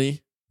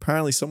apparently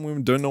some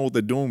women don't know what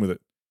they're doing with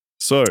it.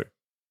 So,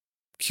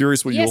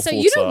 curious what your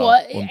thoughts are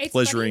on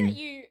pleasuring. It's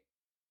funny that you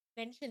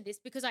mentioned this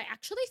because I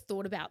actually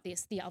thought about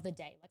this the other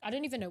day. Like, I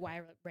don't even know why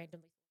I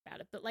randomly thought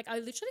about it, but like I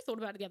literally thought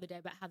about it the other day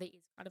about how there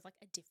is kind of like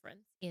a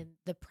difference in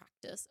the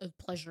practice of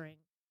pleasuring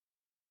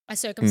a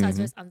circumcised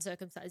versus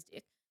uncircumcised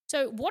dick.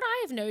 So, what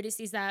I have noticed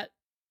is that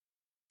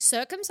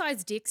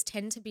circumcised dicks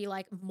tend to be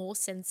like more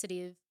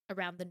sensitive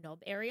around the knob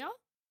area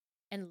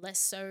and less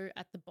so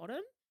at the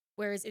bottom,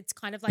 whereas it's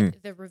kind of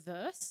like the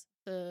reverse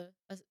for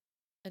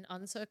an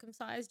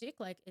uncircumcised dick.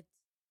 Like it's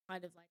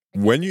kind of like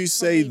when you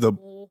say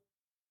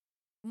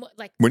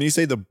when you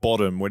say the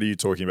bottom, what are you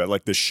talking about?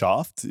 Like the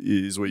shaft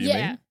is what you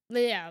mean?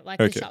 Yeah, like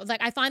the Okay. shaft.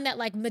 Like I find that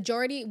like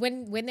majority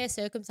when they're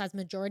circumcised,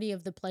 majority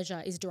of the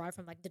pleasure is derived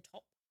from like the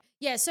top.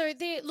 Yeah, so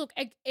they look.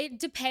 It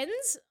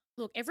depends.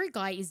 Look, every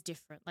guy is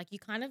different. Like you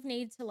kind of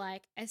need to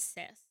like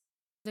assess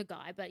the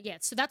guy. But yeah,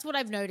 so that's what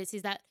I've noticed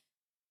is that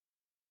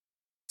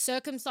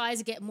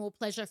circumcised get more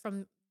pleasure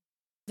from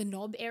the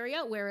knob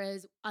area,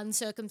 whereas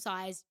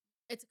uncircumcised,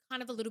 it's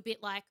kind of a little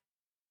bit like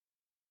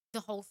the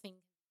whole thing,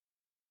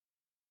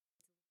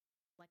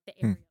 like the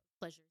area Hmm. of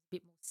pleasure is a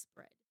bit more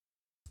spread.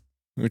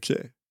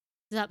 Okay.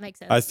 Does that make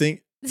sense? I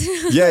think,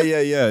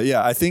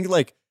 yeah. I think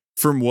like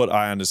from what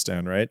I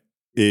understand, right,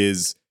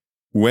 is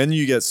when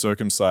you get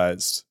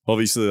circumcised,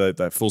 obviously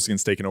that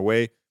foreskin's taken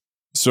away.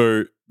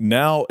 So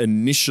now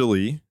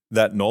initially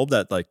that knob,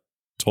 that like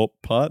top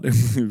part,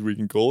 if we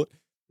can call it,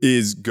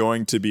 is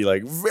going to be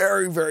like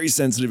very, very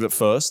sensitive at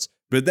first.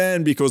 But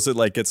then because it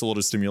like gets a lot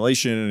of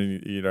stimulation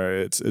and you know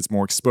it's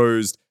more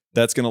exposed,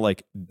 that's gonna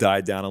like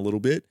die down a little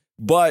bit.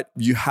 But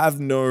you have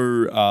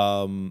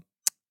no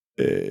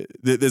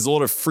there's a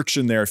lot of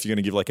friction there if you're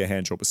going to give like a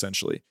hand job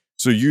essentially.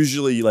 So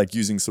usually like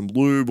using some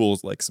lube or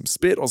like some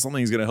spit or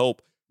something is going to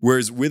help.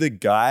 Whereas with a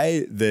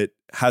guy that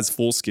has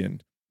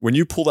foreskin, when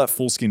you pull that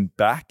foreskin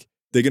back,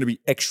 they're going to be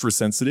extra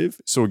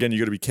sensitive. So again, you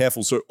got to be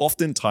careful. So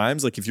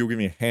oftentimes, like if you're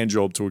giving a hand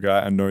job to a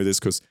guy, I know this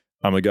because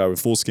I'm a guy with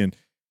foreskin,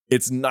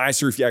 it's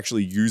nicer if you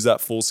actually use that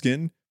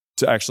foreskin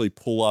to actually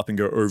pull up and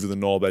go over the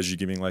knob as you're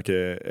giving like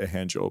a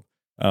hand job.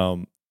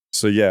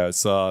 So yeah,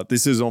 it's,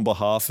 this is on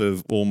behalf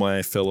of all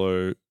my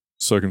fellow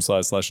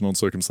circumcised /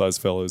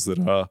 non-circumcised fellows that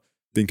are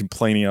been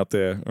complaining out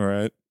there. All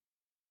right.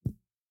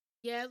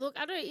 Yeah, look,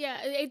 I don't. Yeah,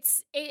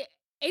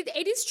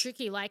 it is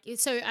tricky. Like,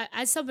 so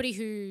as somebody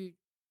who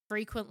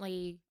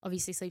frequently,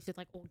 obviously, sleeps with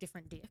like all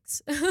different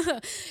dicks,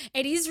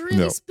 it is really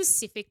No.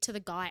 specific to the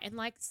guy. And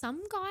like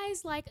some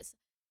guys, like,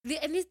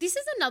 and this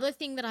is another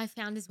thing that I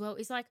found as well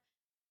is like,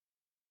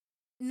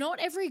 not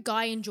every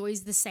guy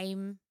enjoys the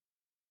same,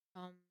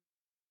 um,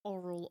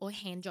 oral or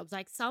hand jobs.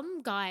 Like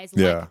some guys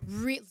like Yeah.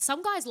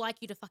 some guys like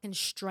you to fucking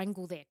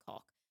strangle their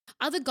cock.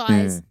 Other Mm.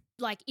 guys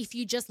like if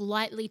you just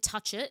lightly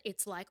touch it,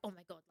 it's like, oh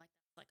my god, like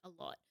that's like a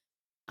lot.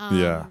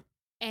 Yeah.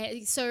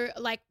 And so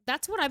like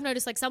that's what I've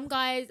noticed. Like some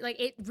guys, like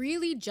it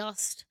really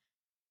just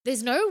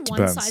there's no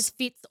one size Depends.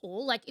 fits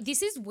all. Like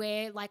this is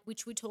where like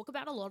which we talk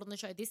about a lot on the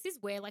show. This is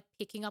where like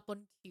picking up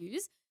on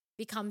cues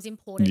becomes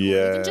important, or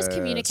even just Yeah. So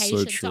communication.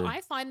 So true. I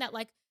find that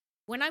like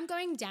when I'm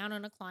going down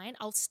on a client,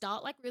 I'll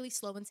start like really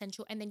slow and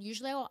sensual, and then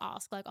usually I'll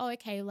ask like, oh,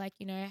 okay, like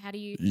how do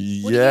you,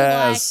 what do you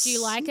like? Do you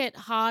Yes. like it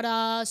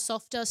harder,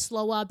 softer,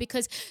 slower?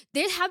 Because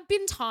there have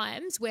been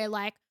times where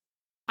like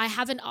I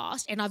haven't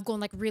asked and I've gone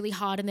like really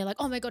hard, and they're like,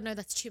 oh my god, no,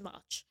 that's too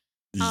much.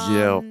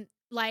 Yep.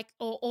 Like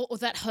or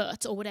that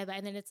hurts or whatever,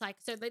 and then it's like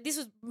so. Like, this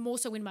was more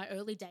so in my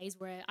early days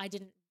where I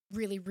didn't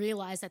really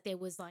realize that there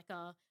was like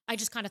I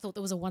just kind of thought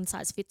there was a one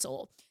size fits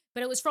all,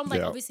 but it was from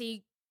like Yeah.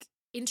 obviously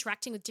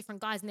interacting with different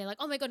guys, and they're like,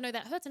 oh my god, no,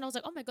 that hurts, and I was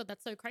like, oh my god,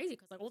 that's so crazy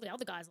because like all the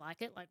other guys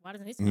like it, like why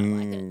doesn't this guy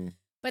like it? Mm.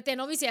 But then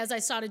obviously as I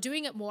started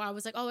doing it more, I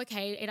was like, oh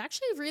okay, it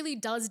actually really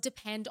does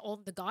depend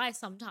on the guy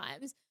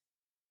sometimes.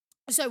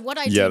 So what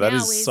I Yeah, do that now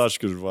is is such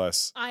good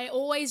advice. I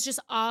always just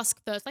ask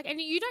first, like,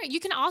 and you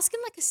can ask in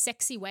like a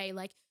sexy way,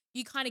 like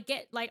you kind of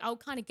get like I'll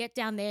kind of get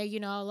down there,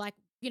 like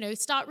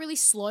start really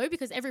slow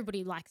because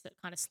everybody likes it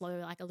kind of slow,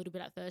 like a little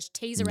bit at first,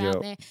 tease around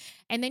Yep. there,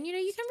 and then you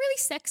can really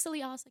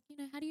sexily ask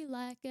like, how do you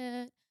like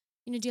it?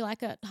 Do you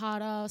like it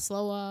harder,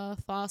 slower,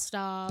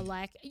 faster?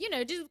 Like,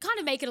 just kind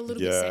of make it a little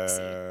bit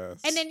sexy. And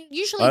Yes. then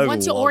usually I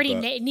once you're love already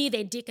that. near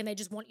their dick and they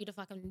just want you to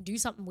fucking do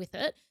something with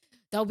it,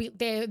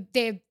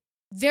 they're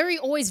very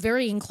always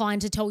very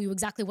inclined to tell you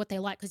exactly what they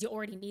like because you're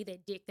already near their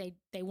dick.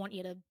 They want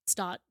you to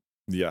start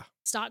Yeah.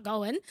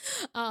 going.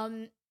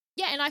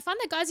 Yeah, and I find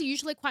that guys are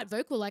usually quite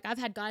vocal. Like I've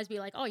had guys be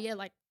like, "Oh yeah,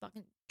 like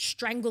fucking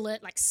strangle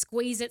it, like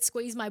squeeze it,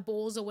 squeeze my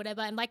balls or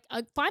whatever." And like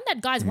I find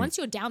that guys Mhm. once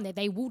you're down there,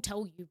 they will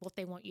tell you what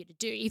they want you to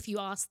do if you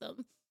ask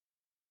them.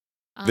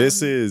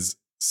 This Um, is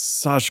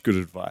such good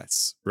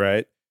advice,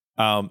 right?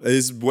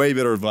 This is way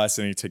better advice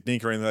than any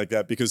technique or anything like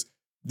that because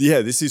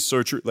yeah, this is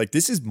so true. Like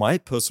this is my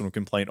personal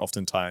complaint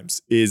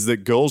oftentimes is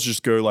that girls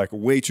just go like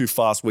way too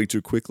fast, way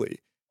too quickly.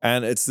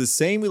 And it's the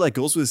same with like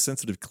girls with a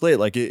sensitive clit.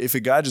 Like if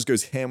a guy just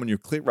goes ham on your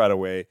clit right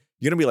away,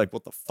 you're gonna be like,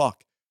 what the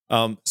fuck?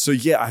 So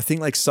yeah, I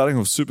think like starting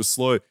off super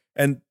slow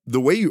and the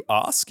way you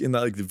ask in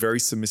that like the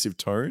very submissive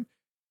tone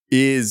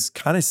is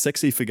kind of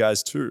sexy for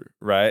guys too,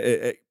 right?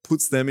 It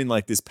puts them in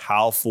like this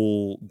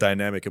powerful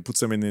dynamic. It puts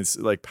them in this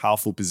like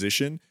powerful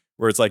position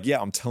where it's like, yeah,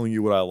 I'm telling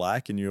you what I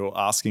like, and you're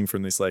asking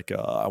from this like,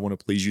 I want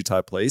to please you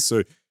type place.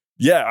 So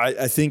yeah,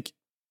 I think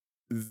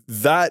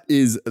that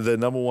is the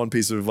number one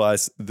piece of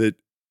advice that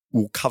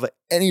will cover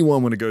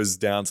anyone when it goes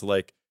down to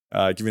like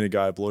giving a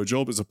guy a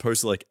blowjob as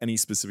opposed to like any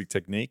specific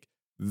technique.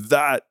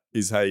 That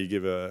is how you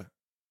give a,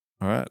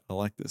 all right, I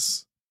like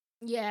this.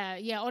 yeah,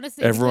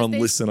 honestly, because Everyone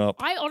listen up.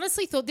 I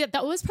honestly thought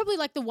that was probably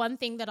like the one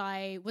thing that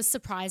I was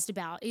surprised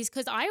about is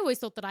because I always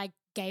thought that I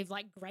gave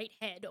like great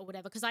head or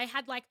whatever because I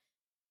had like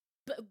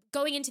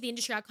going into the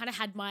industry, I kind of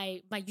had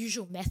my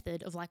usual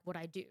method of like what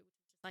I do,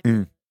 like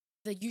Mm.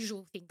 the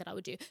usual thing that I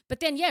would do. But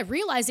then, yeah,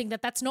 realizing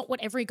that that's not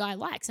what every guy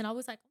likes. And I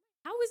was like,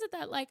 how is it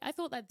that like, I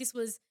thought that this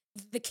was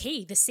the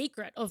key, the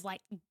secret of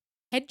like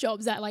head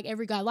jobs that like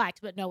every guy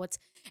liked, but no,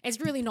 it's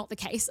really not the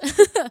case.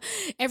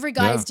 Every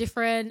guy Yeah. is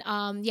different.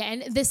 Yeah.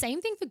 And the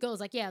same thing for girls.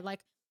 Like, yeah, like,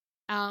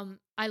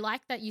 I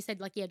like that you said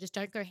like, yeah, just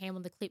don't go ham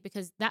on the clit,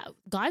 because that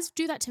guys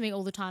do that to me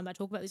all the time. I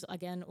talk about this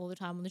again all the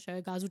time on the show.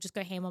 Guys will just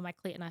go ham on my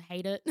clit and I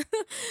hate it.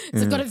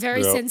 So I've got a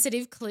very Yep.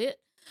 sensitive clit.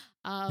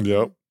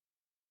 Yep.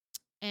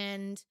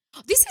 And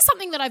this is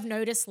something that I've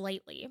noticed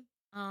lately.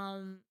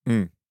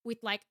 With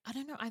like, I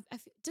don't know, I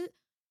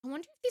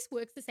wonder if this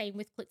works the same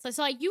with clits.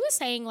 So like you were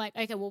saying like,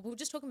 okay, well, we were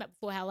just talking about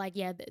before how like,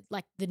 yeah,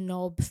 like the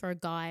knob for a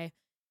guy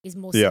is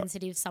more Yeah.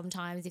 sensitive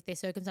sometimes if they're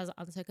circumcised or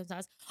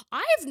uncircumcised.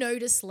 I've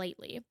noticed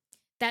lately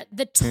that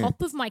the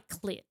top of my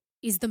clit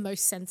is the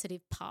most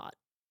sensitive part.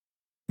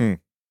 And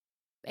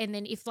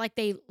then if like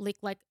they lick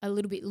like a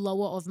little bit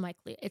lower of my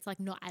clit, it's like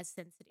not as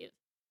sensitive.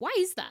 Why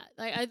is that?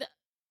 Like,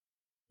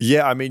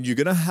 Yeah, I mean, you're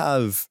going to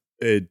have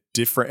a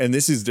different, and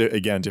this is,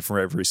 again, different for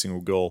every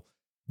single girl,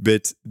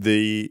 but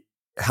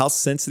how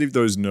sensitive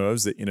those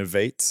nerves that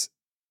innervate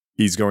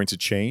is going to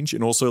change.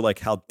 And also like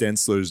how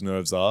dense those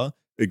nerves are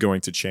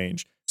going to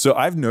change. So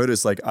I've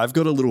noticed like I've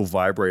got a little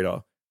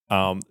vibrator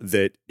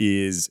that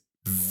is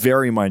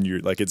very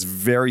minute. Like it's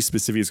very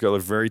specific. It's got a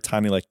very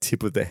tiny like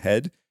tip of the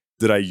head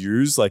that I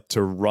use like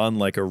to run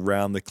like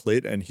around the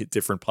clit and hit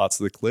different parts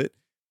of the clit.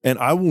 And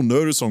I will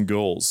notice on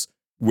girls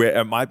where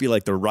it might be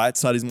like the right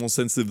side is more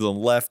sensitive than the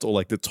left, or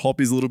like the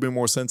top is a little bit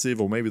more sensitive,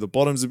 or maybe the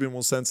bottom's a bit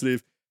more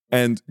sensitive.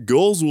 And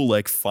girls will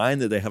like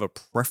find that they have a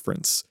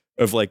preference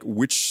of like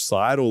which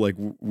side or like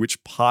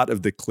which part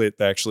of the clit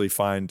they actually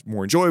find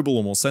more enjoyable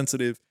or more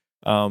sensitive.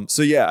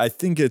 So yeah, I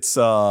think it's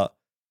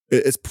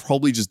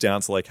probably just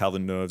down to like how the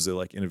nerves are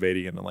like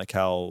innervating and like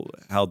how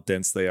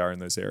dense they are in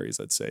those areas,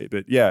 I'd say.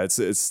 But yeah, it's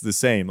the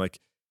same. Like,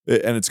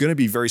 and it's going to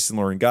be very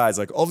similar in guys.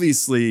 Like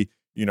obviously,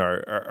 you know,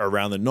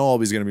 around the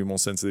knob is going to be more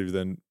sensitive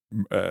than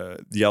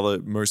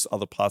most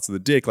other parts of the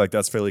dick. Like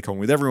that's fairly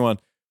common with everyone,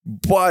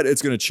 but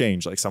it's going to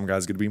change. Like some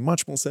guys are going to be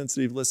much more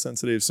sensitive, less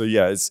sensitive. So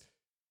yeah, it's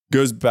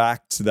goes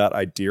back to that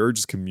idea of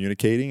just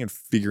communicating and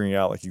figuring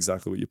out like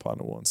exactly what your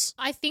partner wants.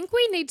 I think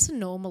we need to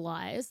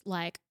normalize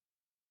like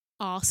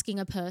asking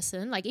a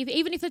person, like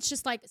even if it's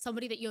just like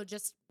somebody that you're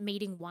just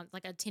meeting once,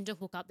 like a Tinder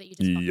hookup that you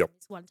just fucked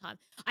this one time.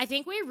 I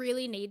think we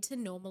really need to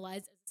normalize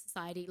as a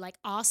society, like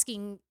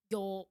asking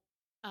your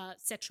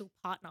sexual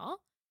partner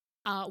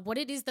what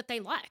it is that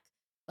they like.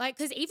 Like,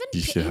 because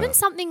even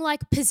something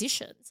like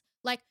positions,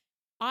 like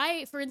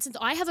for instance,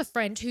 I have a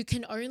friend who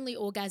can only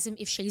orgasm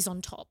if she's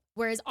on top,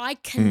 whereas I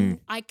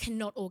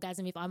cannot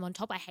orgasm if I'm on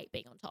top. I hate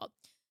being on top.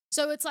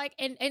 So it's like,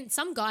 and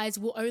some guys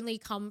will only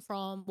come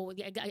from, well,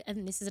 yeah,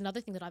 and this is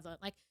another thing that I've learned.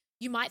 Like,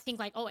 you might think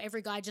like, oh,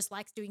 every guy just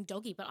likes doing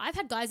doggy, but I've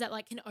had guys that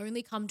like can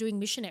only come doing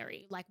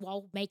missionary, like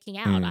while making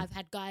out. I've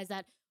had guys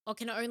that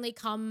can only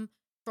come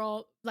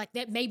from like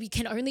that maybe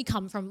can only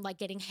come from like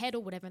getting head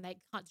or whatever, and they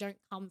don't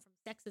come from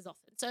sex as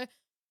often. So,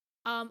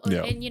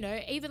 and you know,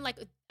 even like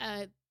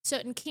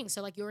certain kinks.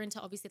 So like you're into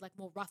obviously like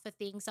more rougher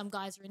things. Some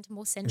guys are into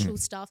more sensual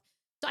stuff.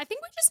 So I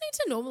think we just need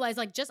to normalize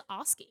like just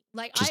asking.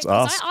 Like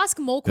I ask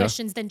more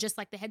questions than just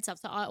like the head stuff.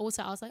 So I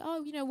also ask like,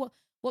 oh, you know,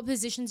 what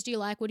positions do you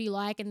like? What do you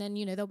like? And then,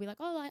 you know, they'll be like,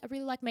 oh, I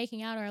really like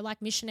making out, or I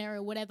like missionary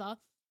or whatever.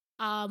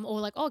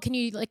 Or like, oh, can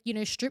you like, you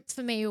know, strip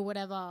for me or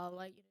whatever?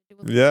 Like, you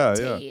know,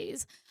 do a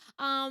tease.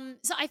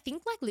 So I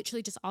think like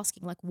literally just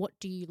asking like, what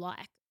do you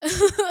like?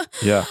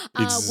 Yeah,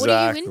 exactly. What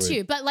are you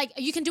into? But like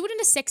you can do it in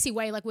a sexy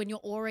way, like when you're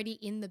already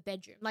in the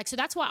bedroom. Like, so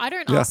that's why I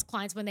don't ask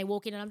clients when they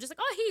walk in and I'm just like,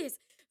 oh, here's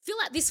fill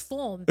out this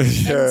form and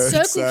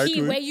circle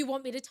here where you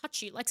want me to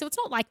touch you. Like, so it's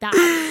not like that.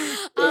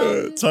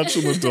 Touch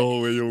on the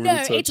door where you want me to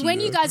touch you. No, it's when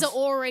you guys are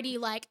already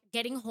like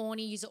getting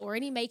horny, you're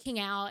already making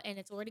out and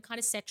it's already kind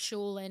of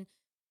sexual and,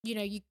 you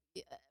know,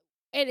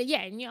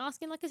 and you're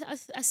asking like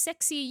a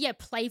sexy,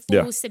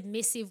 playful,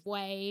 submissive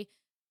way,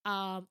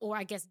 or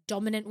I guess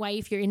dominant way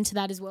if you're into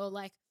that as well.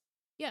 Like,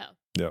 yeah,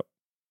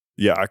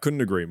 I couldn't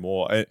agree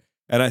more.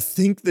 And I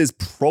think there's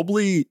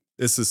probably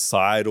a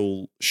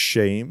societal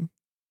shame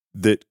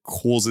that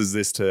causes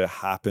this to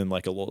happen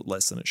like a lot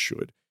less than it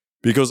should.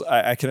 Because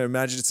I can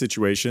imagine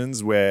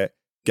situations where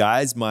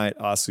guys might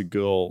ask a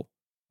girl,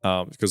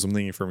 because I'm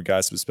thinking from a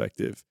guy's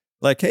perspective,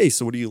 like, hey,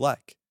 so what do you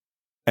like?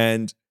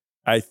 And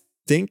I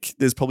think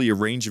there's probably a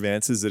range of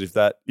answers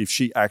that if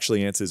she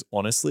actually answers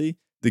honestly,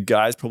 the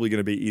guy's probably going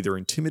to be either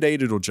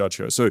intimidated or judge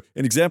her. So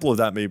an example of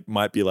that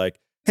might be like,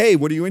 hey,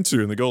 what are you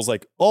into? And the girl's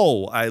like,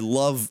 oh, I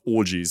love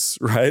orgies,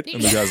 right?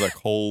 And the guy's like,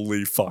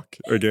 holy fuck.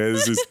 Okay,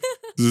 this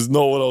is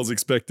not what I was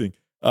expecting.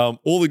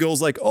 All the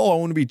girls like, oh, I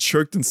want to be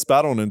choked and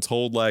spat on and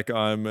told like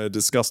I'm a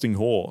disgusting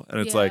whore.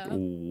 And it's like,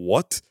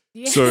 what?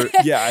 Yeah. So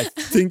yeah,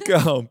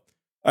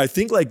 I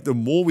think like the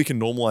more we can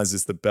normalize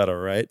this, the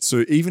better, right?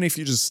 So even if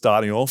you're just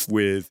starting off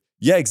with,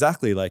 yeah,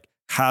 exactly, like,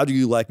 how do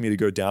you like me to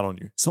go down on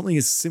you? Something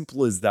as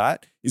simple as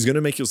that is going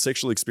to make your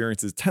sexual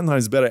experiences 10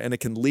 times better. And it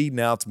can lead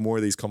now to more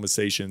of these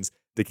conversations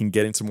that can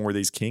get into more of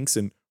these kinks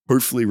and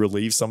hopefully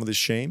relieve some of this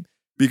shame.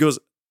 Because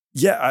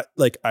yeah,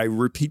 I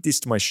repeat this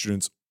to my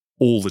students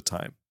all the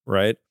time,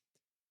 right?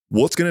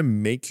 What's going to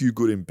make you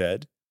good in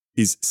bed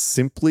is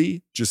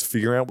simply just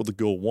figuring out what the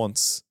girl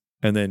wants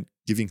and then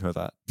giving her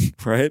that,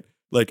 right?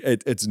 Like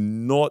it's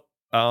not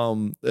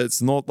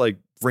like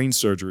brain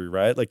surgery,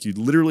 right? Like you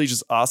literally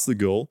just ask the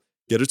girl,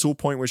 get her to a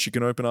point where she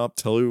can open up,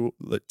 tell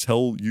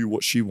you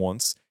what she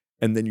wants,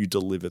 and then you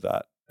deliver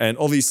that. And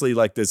obviously,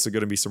 like there's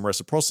going to be some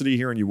reciprocity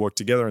here, and you work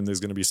together, and there's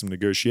going to be some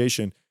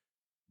negotiation.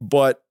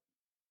 But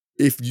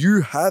if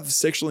you have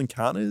sexual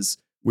encounters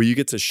where you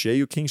get to share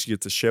your kinks, you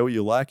get to share what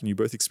you like, and you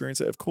both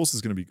experience it, of course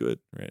it's going to be good,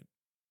 right?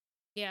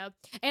 Yeah.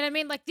 And I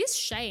mean, like this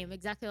shame,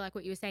 exactly like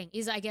what you were saying,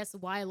 is I guess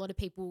why a lot of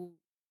people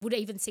would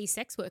even see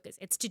sex workers.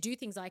 It's to do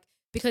things like,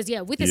 because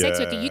with a sex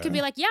worker, you can be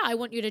Yeah, like, yeah, I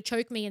want you to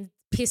choke me and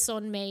piss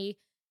on me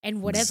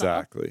and whatever.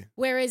 exactly.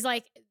 Whereas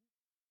like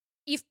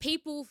if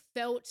people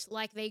felt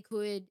like they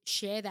could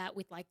share that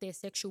with like their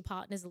sexual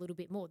partners a little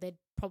bit more, there'd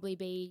probably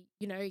be,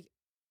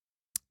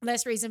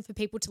 less reason for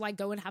people to like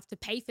go and have to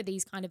pay for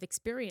these kind of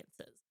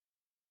experiences.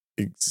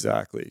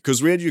 Exactly.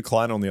 Because we had your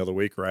client on the other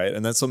week, right?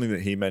 And that's something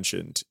that he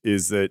mentioned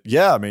is that,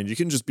 yeah, I mean, you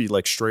can just be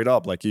like straight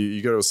up, like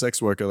you go to a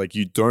sex worker, like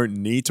you don't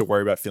need to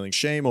worry about feeling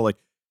shame, or like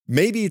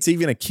maybe it's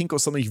even a kink or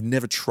something you've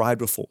never tried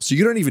before. So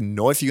you don't even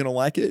know if you're going to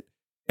like it.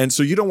 And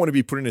so you don't want to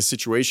be put in a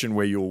situation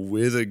where you're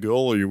with a girl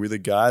or you're with a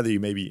guy that you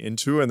may be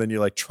into, and then you're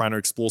like trying to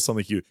explore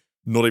something you're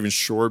not even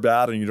sure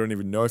about and you don't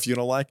even know if you're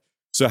going to like.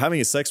 So having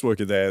a sex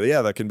worker there,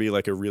 yeah, that can be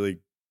like a really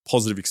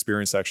positive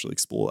experience to actually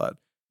explore that.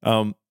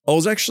 I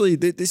was actually,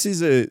 this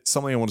is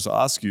something I wanted to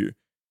ask you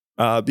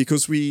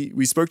because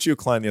we spoke to your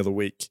client the other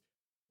week,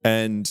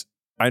 and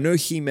I know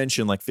he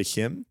mentioned like for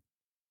him,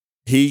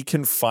 he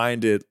can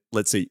find it,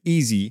 let's say,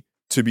 easy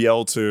to be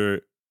able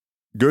to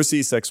go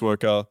see a sex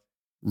worker,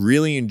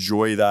 really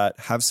enjoy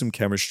that, have some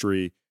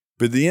chemistry,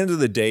 but at the end of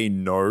the day,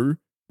 know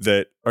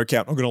that, okay,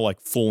 I'm not going to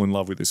like fall in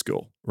love with this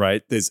girl,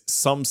 right? There's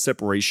some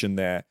separation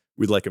there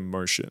with like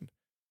emotion.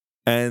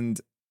 And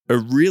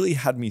it really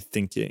had me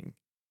thinking.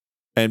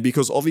 And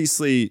because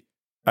obviously,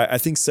 I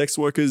think sex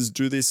workers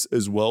do this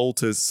as well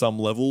to some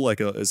level, like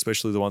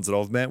especially the ones that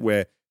I've met,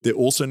 where there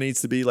also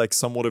needs to be like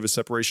somewhat of a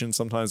separation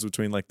sometimes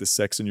between like the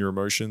sex and your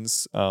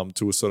emotions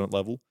to a certain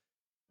level.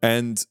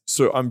 And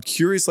so I'm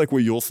curious, like,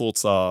 what your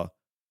thoughts are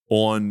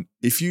on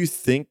if you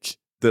think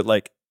that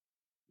like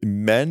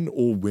men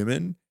or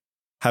women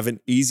have an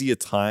easier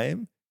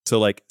time to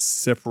like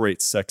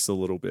separate sex a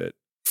little bit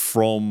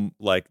from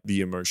like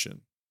the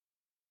emotion.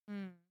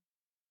 Mm.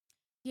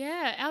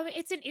 Yeah,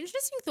 it's an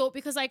interesting thought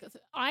because like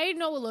I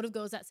know a lot of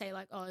girls that say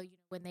like, oh,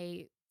 when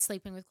they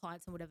sleeping with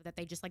clients and whatever, that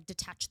they just like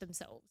detach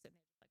themselves and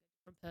they're like a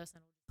different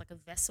person or like a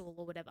vessel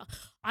or whatever.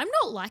 I'm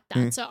not like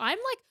Mm, that. So I'm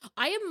like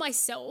I am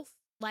myself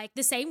like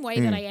the same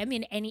way that I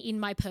mm, am in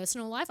my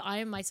personal life. I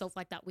am myself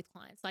like that with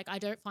clients. Like I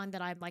don't find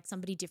that I'm like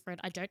somebody different.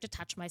 I don't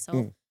detach myself.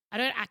 mm, I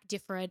don't act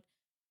different.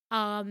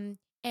 And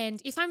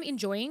if I'm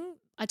enjoying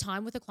a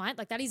time with a client,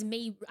 like that is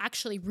me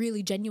actually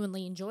really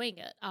genuinely enjoying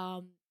it.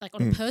 Like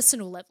on a mm,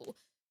 personal level.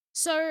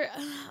 So,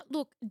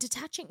 look,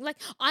 detaching, like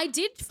I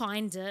did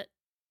find it,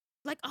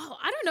 like, oh,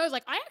 I don't know,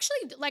 like I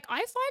actually, like I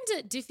find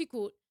it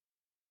difficult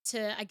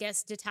to, I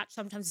guess, detach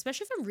sometimes,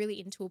 especially if I'm really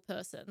into a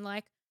person.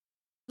 mm.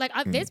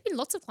 There's been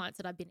lots of clients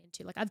that I've been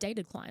into, like I've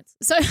dated clients.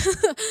 So,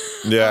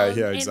 Yeah,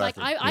 and like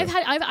exactly.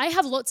 Yeah. I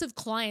have lots of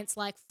clients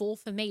like fall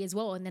for me as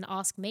well and then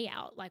ask me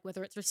out, like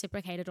whether it's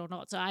reciprocated or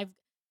not. So I've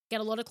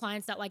get a lot of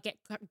clients that like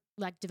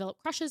like develop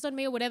crushes on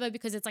me or whatever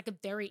because it's like a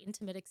very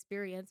intimate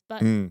experience.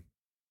 But Mm,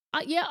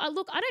 yeah,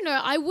 look, I don't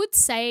know. I would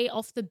say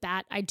off the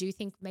bat, I do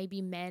think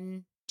maybe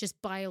men just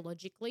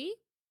biologically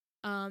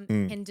mm.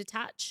 can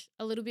detach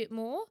a little bit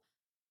more.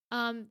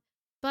 Um,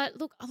 but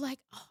look, I'm like,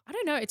 oh, I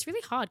don't know. It's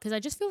really hard because I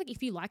just feel like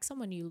if you like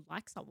someone, you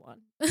like someone.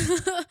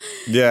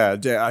 Yeah,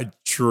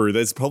 true.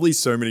 There's probably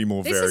so many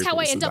more This is how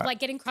I variables end than up that. like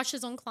getting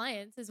crushes on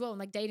clients as well and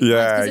like dating clients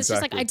Yeah, because it's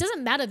just like exactly. it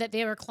doesn't matter that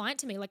they're a client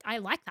to me. Like I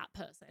like that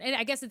person. And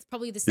I guess it's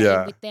probably the same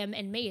Yeah, with them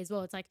and me as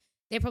well. It's like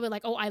they're probably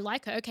like, oh, I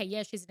like her. Okay,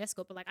 yeah, she's an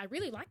escort, but like I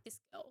really like this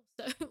girl.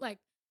 So like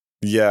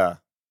yeah.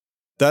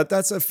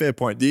 That's a fair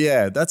point.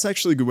 Yeah, that's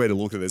actually a good way to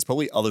look at it. There's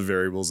probably other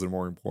variables that are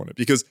more important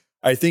because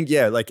I think,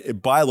 yeah, like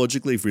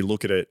biologically, if we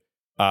look at it,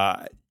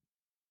 uh,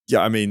 yeah,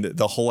 I mean,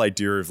 the whole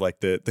idea of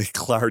like the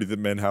clarity that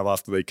men have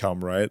after they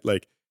come, right?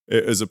 Like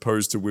as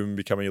opposed to women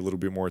becoming a little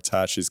bit more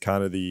attached is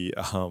kind of the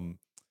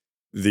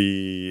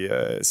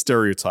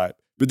stereotype.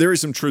 But there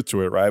is some truth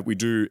to it, right? We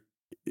do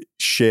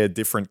share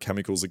different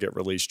chemicals that get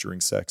released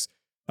during sex.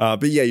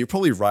 But yeah, you're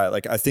probably right.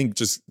 Like, I think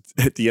just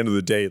at the end of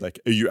the day, like,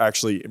 are you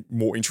actually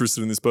more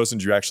interested in this person?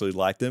 Do you actually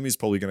like them? Is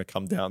probably going to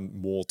come down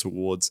more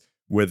towards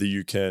whether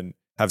you can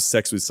have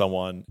sex with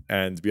someone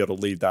and be able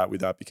to leave that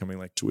without becoming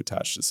like too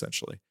attached,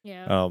 essentially.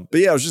 yeah. But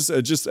yeah, I was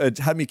just it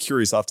had me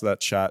curious after that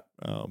chat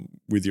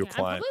with your Yeah, I'm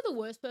client. probably the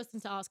worst person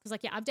to ask because,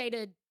 like, yeah, I've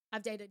dated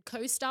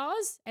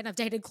co-stars and I've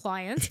dated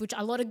clients, which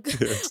a lot of Yeah,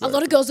 a lot of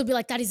exactly. girls would be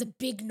like, that is a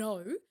big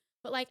no.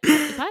 But like,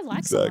 if I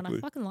like someone, I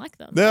fucking like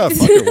them. Yeah,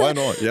 fuck it, why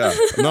not? Yeah.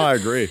 No, I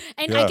agree.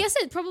 And I guess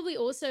it probably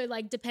also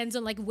like depends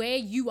on like where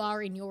you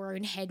are in your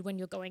own head when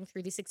you're going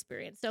through this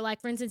experience. So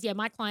like, for instance, yeah,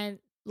 my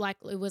client like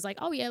it was like,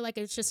 oh yeah, like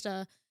it's just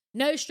a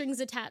no strings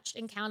attached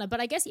encounter. But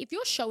I guess if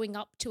you're showing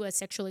up to a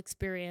sexual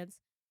experience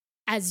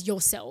as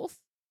yourself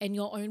and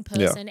your own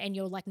person and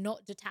you're like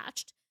not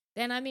detached,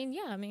 then I mean,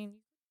 you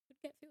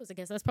get feels, I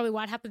guess. That's probably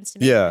what happens to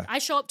me. Yeah. Like, I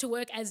show up to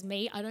work as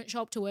me. I don't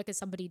show up to work as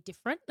somebody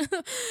different.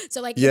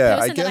 So like the Yeah,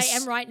 person that I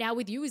am right now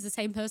with you is the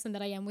same person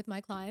that I am with my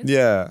clients.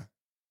 Yeah.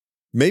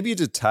 Maybe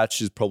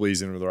detached is probably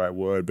isn't the right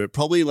word, but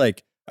probably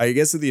like, I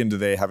guess at the end of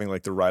the day, having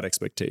like the right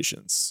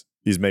expectations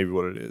is maybe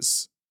what it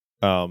is.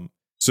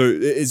 So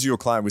as your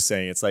client was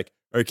saying, it's like,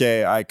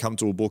 okay, I come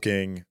to a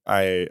booking,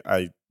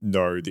 I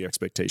know the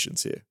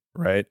expectations here,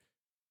 right?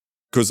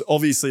 Because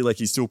obviously, like,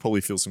 you still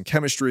probably feel some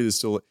chemistry. There's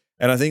still,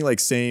 and I think like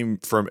same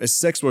from a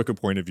sex worker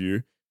point of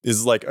view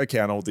is like, okay,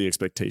 I know what the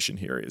expectation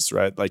here is,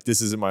 right? Like,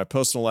 this isn't my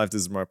personal life,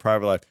 this is my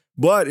private life.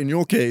 But in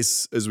your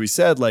case, as we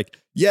said, like,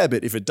 yeah,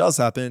 but if it does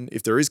happen,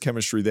 if there is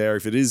chemistry there,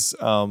 if it is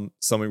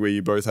something where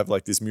you both have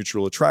like this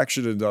mutual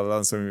attraction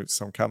and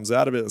something comes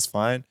out of it, that's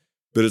fine.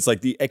 But it's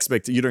like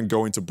you don't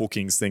go into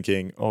bookings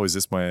thinking, oh, is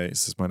this my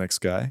next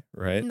guy,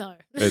 right? No.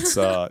 It's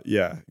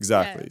yeah,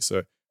 exactly. Yeah.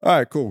 So all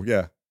right, cool,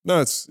 yeah.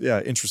 No, it's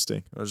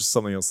interesting. It was just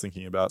something I was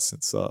thinking about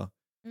since our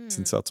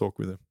talk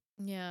with him.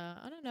 Yeah,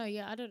 I don't know.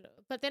 Yeah, I don't know.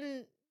 But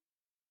then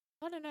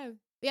I don't know.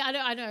 Yeah,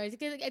 I know.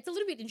 It's a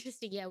little bit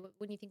interesting. Yeah,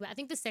 when you think about it. I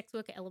think the sex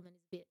worker element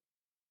is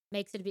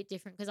makes it a bit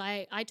different because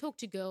I talk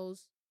to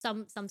girls,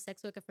 some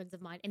sex worker friends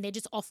of mine, and they're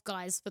just off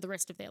guys for the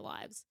rest of their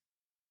lives.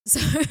 So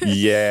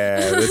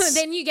yeah,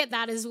 then you get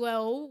that as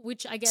well,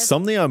 which I guess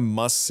something I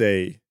must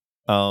say,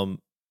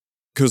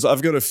 because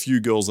I've got a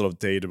few girls that I've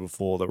dated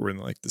before that were in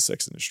like the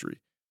sex industry,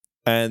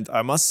 and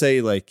I must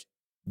say, like,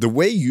 the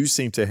way you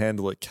seem to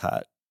handle it,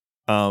 Kat,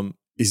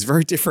 is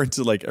very different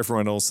to like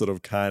everyone else that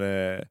I've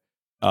kind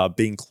of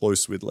being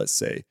close with, let's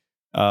say,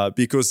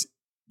 because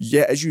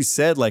yeah, as you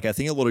said, like I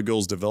think a lot of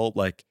girls develop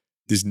like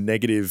this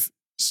negative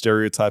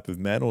stereotype of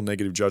men or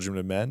negative judgment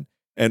of men.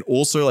 And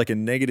also like a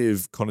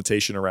negative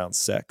connotation around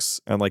sex.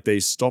 And like they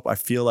stop, I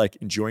feel like,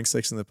 enjoying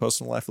sex in their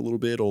personal life a little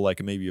bit, or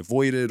like maybe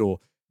avoid it, or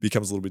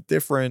becomes a little bit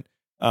different.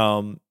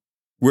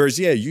 Whereas,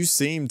 yeah, you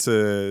seem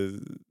to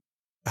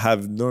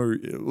have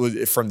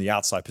from the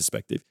outside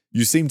perspective,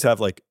 you seem to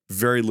have like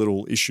very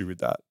little issue with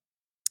that.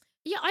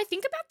 Yeah, I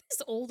think about this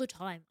all the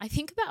time. I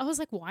was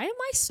like, why am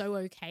I so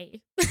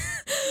okay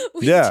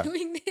with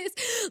doing this?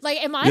 Like,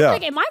 am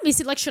I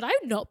missing? Like, should I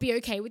not be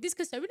okay with this?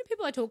 Because so many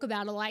people I talk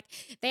about are like,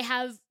 they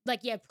have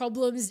like,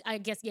 problems, I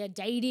guess,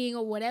 dating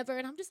or whatever.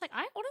 And I'm just like,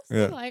 I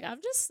honestly, like,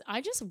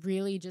 I just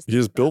really just.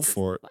 You're just built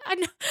for it. I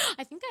know.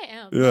 I think I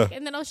am. Yeah. Like,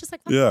 and then I was just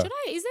like, is there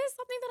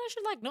something that I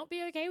should like not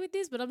be okay with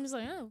this? But I'm just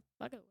like, oh,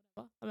 fuck it,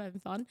 whatever. I'm having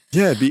fun.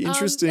 Yeah, it'd be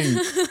interesting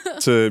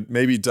to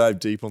maybe dive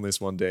deep on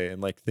this one day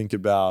and like think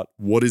about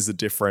what is the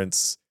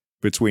difference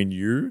between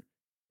you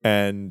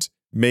and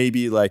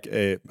maybe like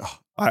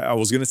I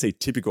was going to say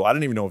typical. I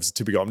don't even know if it's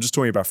typical. I'm just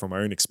talking about from my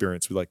own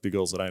experience with like the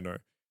girls that I know.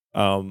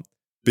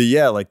 But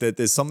yeah, like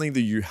there's something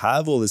that you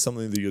have or there's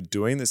something that you're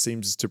doing that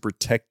seems to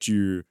protect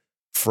you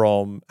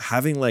from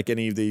having like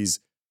any of these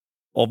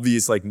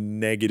obvious like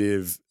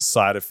negative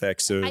side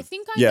effects of I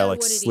think I know like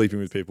what sleeping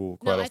it with people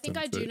quite often. I think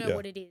I do know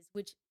what it is,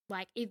 which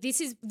like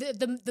this is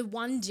the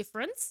one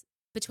difference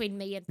between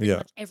me and pretty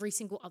much every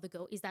single other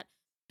girl is that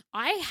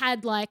I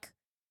had like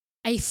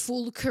a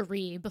full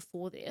career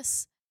before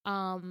this.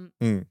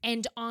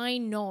 And I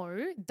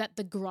know that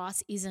the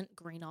grass isn't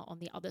greener on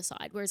the other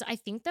side. Whereas I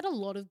think that a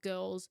lot of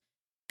girls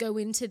go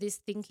into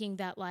this thinking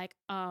that like,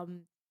 I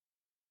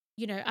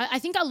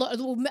think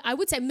I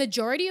would say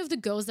majority of the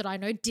girls that I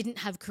know didn't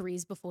have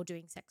careers before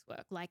doing sex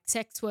work. Like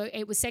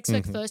it was sex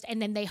work first,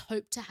 and then they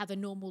hoped to have a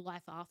normal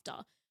life after.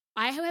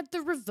 I had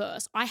the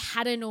reverse. I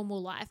had a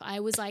normal life. I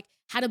was like,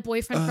 had a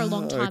boyfriend for a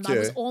long time. Okay. I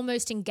was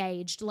almost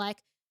engaged.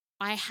 Like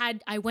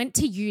I went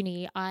to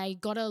uni. I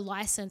got a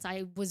license.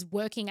 I was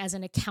working as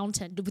an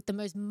accountant with the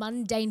most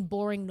mundane,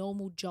 boring,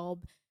 normal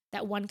job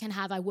that one can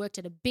have. I worked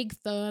at a big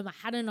firm. I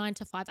had a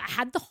 9-to-5. I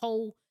had the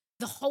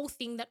whole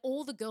thing that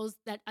all the girls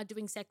that are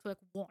doing sex work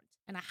want.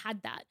 And I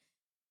had that.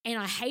 And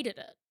I hated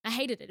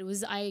it. It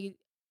was, I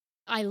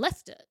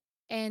left it.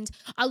 And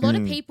a lot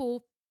of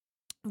people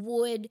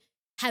would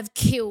have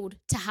killed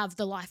to have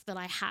the life that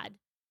I had.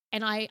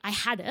 And I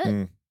had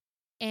it.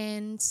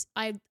 And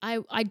I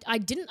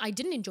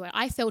didn't enjoy it.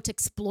 I felt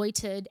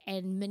exploited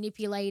and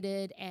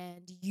manipulated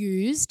and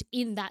used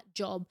in that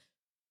job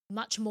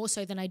much more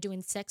so than I do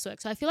in sex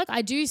work. So I feel like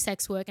I do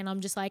sex work and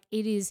I'm just like,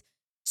 it is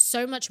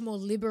so much more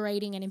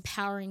liberating and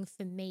empowering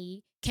for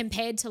me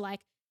compared to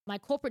like my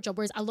corporate job.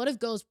 Whereas a lot of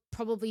girls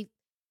probably,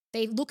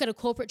 they look at a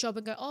corporate job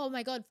and go, oh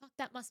my God, fuck,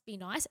 that must be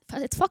nice.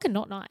 It's fucking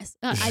not nice.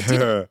 I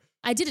did it.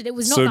 I did it. It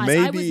was not nice.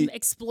 I was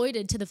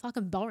exploited to the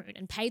fucking bone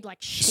and paid like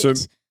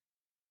shit.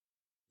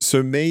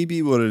 So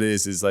maybe what it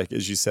is like,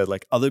 as you said,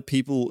 like other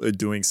people are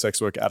doing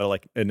sex work out of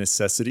like a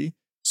necessity.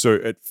 So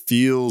it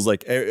feels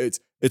like it's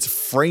it's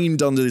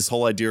framed under this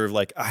whole idea of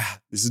like,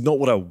 this is not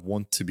what I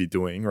want to be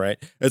doing, right?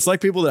 It's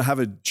like people that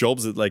have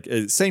jobs that like,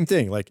 same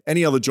thing, like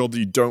any other job that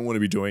you don't want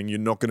to be doing, you're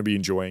not going to be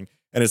enjoying.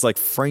 And it's like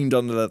framed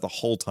under that the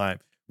whole time.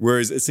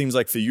 Whereas it seems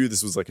like for you,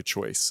 this was like a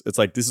choice. It's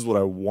like, this is what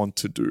I want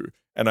to do.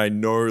 And I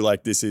know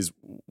like this is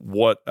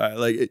what,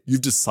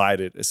 you've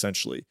decided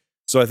essentially.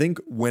 So I think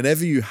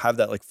whenever you have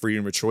that like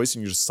freedom of choice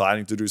and you're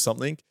deciding to do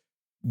something,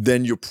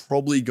 then you're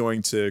probably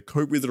going to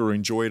cope with it or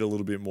enjoy it a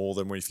little bit more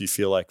than if you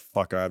feel like,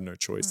 fuck, I have no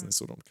choice and this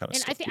sort of kind of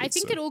stuff. And I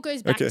think it all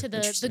goes back to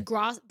the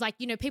grass. Like,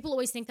 people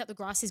always think that the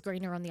grass is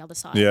greener on the other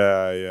side.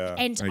 Yeah.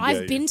 And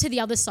I've been to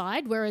the other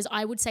side, whereas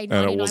I would say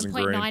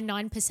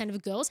 99.99%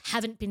 of girls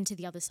haven't been to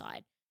the other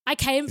side. I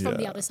came from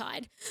the other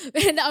side.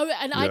 And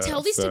I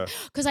tell this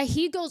because I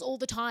hear girls all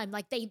the time,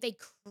 like they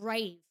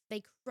crave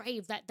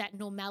that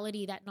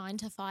normality, that 9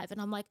 to 5. And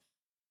I'm like,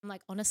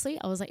 honestly,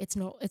 I was like, it's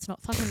not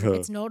fucking,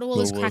 it's not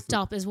all as cracked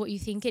up as what you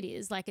think it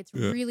is. Like, it's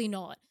really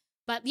not.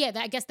 But yeah,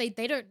 I guess they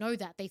don't know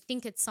that. They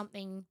think it's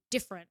something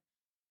different.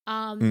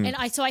 And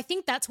I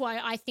think that's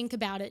why I think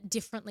about it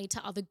differently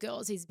to other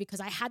girls, is because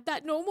I had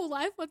that normal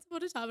life once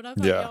upon a time. And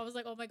I was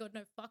like, oh my God,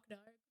 no, fuck no.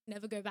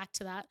 Never go back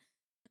to that.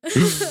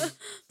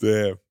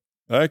 Damn.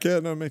 Okay,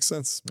 no, makes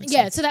sense.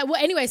 Sense. So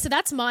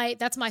that's my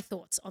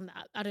thoughts on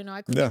that. I don't know,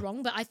 I could be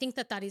wrong, but I think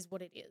that is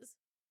what it is.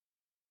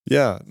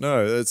 Yeah,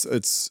 no,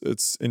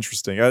 it's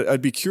interesting.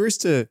 I'd be curious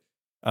to,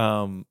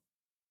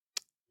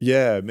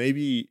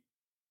 maybe.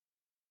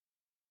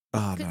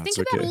 Oh, no, think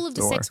about all of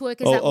the sex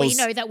workers that we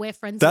know that we're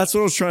friends with. That's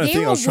what I was trying to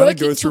think. I was trying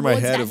to go through my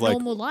head of like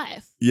normal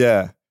life.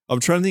 Yeah, I'm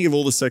trying to think of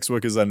all the sex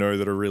workers I know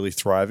that are really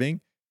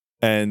thriving,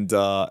 and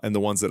the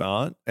ones that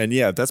aren't. And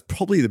yeah, that's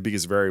probably the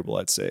biggest variable,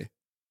 I'd say.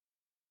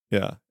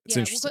 Yeah, it's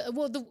interesting.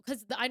 Well,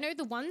 because I know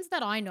the ones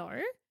that I know,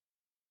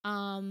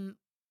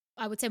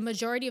 I would say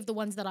majority of the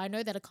ones that I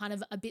know that are kind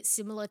of a bit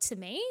similar to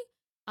me,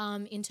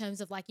 in terms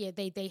of like,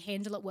 they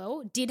handle it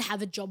well, did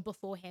have a job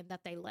beforehand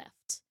that they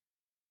left.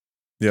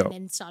 Yeah. And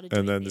then started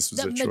doing this was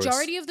the a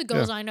majority choice. of the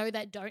girls I know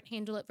that don't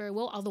handle it very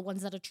well are the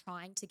ones that are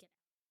trying to get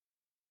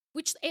out.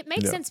 Which it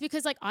makes sense,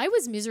 because like I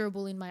was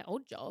miserable in my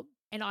old job,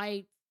 and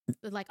I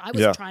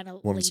was trying to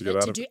leave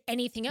it to do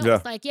anything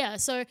else. Yeah.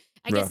 So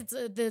I guess it's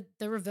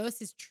the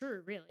reverse is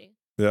true, really.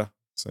 Yeah,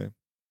 same.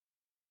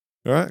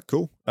 All right,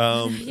 cool.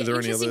 Are there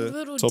any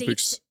other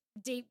topics?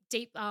 Deep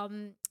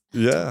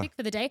topic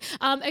for the day.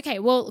 Okay,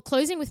 well,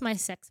 closing with my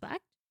sex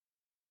fact.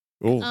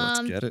 Oh,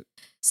 let's get it.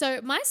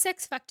 So my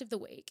sex fact of the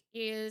week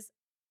is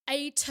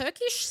a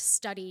Turkish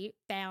study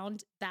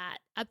found that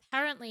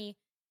apparently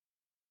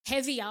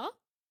heavier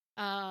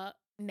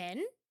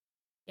men,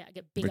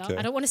 get bigger. Okay.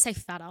 I don't want to say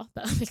fatter,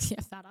 but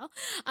fatter.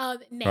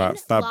 Men, right,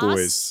 fat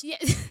boys. Yeah,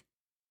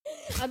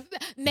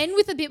 men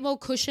with a bit more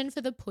cushion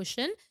for the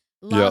pushing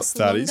last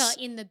longer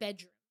in the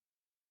bedroom.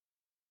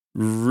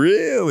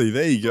 Really?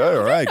 There you go.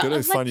 All right,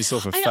 gotta find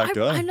yourself a fat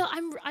guy. I know.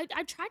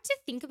 I tried to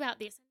think about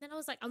this, and then I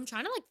was like, I'm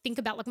trying to like think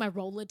about like my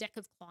Rolodex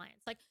of clients.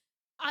 Like,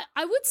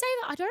 I would say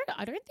that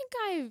I don't think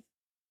I've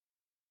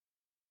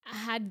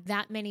had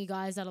that many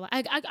guys that are like,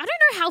 I don't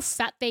know how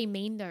fat they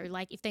mean though.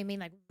 Like, if they mean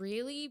like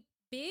really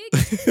big,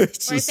 or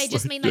if they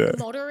just mean like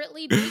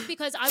moderately big,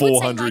 because I would say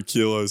 400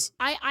 kilos.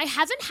 I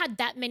haven't had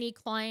that many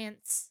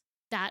clients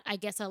that I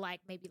guess are like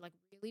maybe like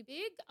really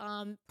big.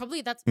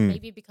 Probably that's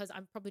maybe because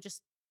I'm probably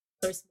just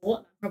so small,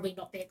 and I'm probably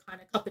not their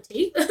kind of cup of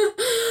tea.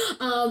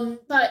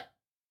 But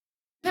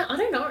yeah, I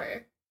don't know.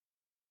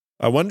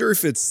 I wonder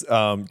if it's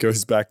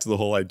goes back to the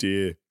whole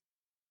idea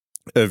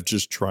of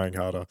just trying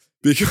harder,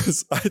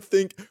 because I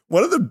think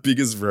one of the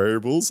biggest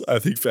variables I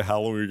think for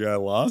how long a guy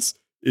lasts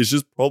is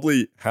just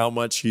probably how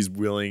much he's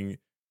willing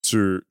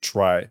to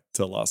try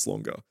to last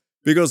longer.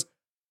 Because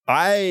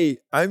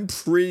I'm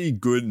pretty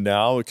good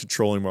now at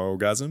controlling my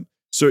orgasm.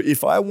 So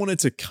if I wanted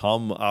to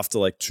come after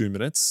like 2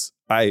 minutes,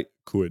 I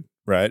could.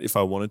 Right? If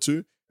I wanted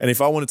to. And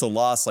if I wanted to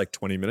last like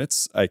 20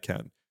 minutes, I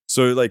can.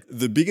 So like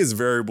the biggest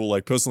variable,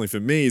 like personally for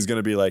me, is going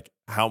to be like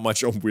how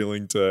much I'm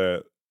willing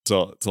to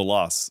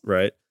last.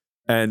 Right?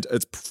 And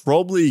it's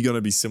probably going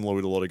to be similar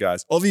with a lot of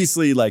guys,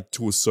 obviously, like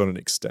to a certain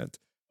extent.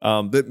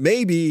 But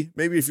maybe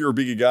if you're a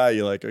bigger guy,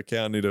 you're like, okay,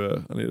 I need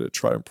to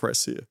try to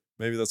impress here.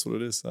 Maybe that's what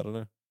it is. I don't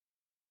know.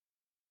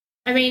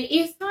 I mean,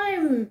 if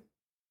I'm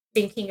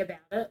thinking about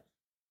it,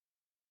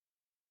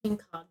 I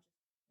think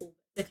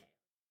okay.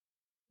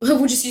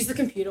 We'll just use the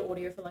computer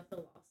audio for like the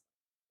last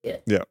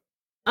bit. Yeah.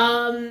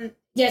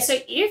 So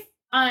if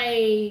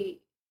I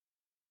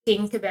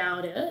think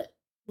about it,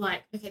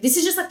 like, okay, this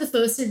is just like the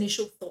first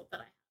initial thought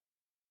that I have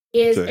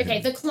is, okay,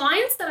 the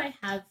clients that I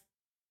have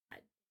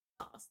had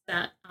past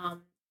that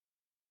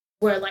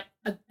were like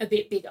a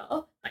bit bigger,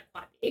 like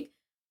quite big,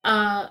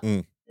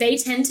 they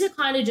tend to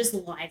kind of just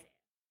lie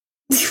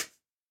there.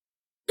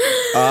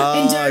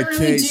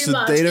 Okay, so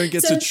much. They don't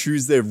get to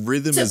choose their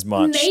rhythm as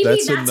much. Maybe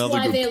that's another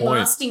why good they're point.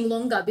 Lasting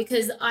longer,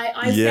 because I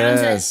found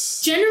that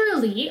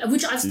generally,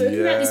 which I've spoken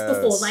about this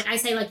before, like I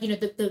say, like,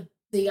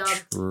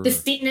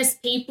 the fitness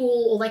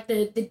people, or like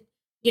the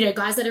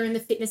guys that are in the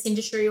fitness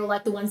industry, or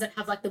like the ones that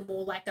have like the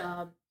more like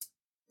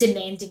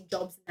demanding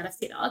jobs than a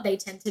fitter, they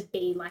tend to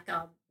be like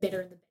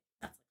better in the bedroom.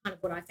 That's kind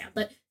of what I found.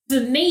 But for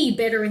me,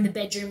 better in the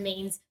bedroom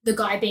means the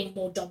guy being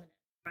more dominant,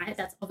 right?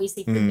 That's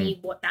obviously for me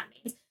what that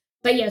means.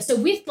 But yeah, so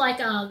with like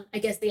I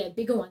guess the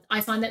bigger ones,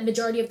 I find that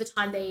majority of the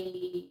time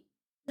they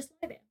just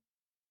lie there.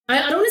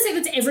 I don't want to say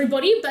that's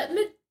everybody, but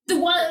the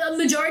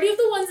majority of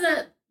the ones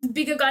that the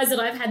bigger guys that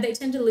I've had, they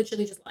tend to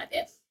literally just lie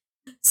there.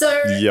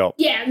 So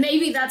yeah,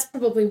 maybe that's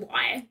probably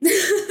why.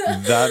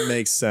 That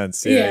makes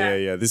sense.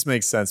 Yeah. This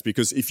makes sense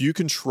because if you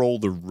control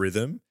the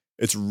rhythm,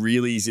 it's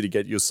really easy to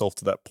get yourself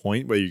to that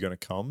point where you're going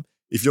to come.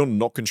 If you're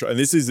not control, and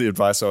this is the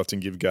advice I often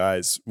give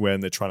guys when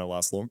they're trying to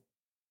last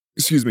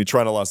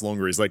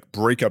longer, is like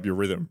break up your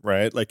rhythm,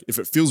 right? Like if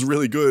it feels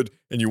really good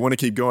and you want to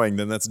keep going,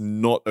 then that's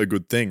not a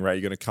good thing, right?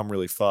 You're going to come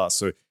really fast.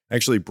 So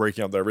actually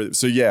breaking up that rhythm.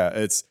 So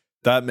yeah,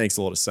 that makes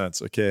a lot of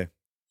sense. Okay.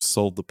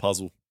 Solved the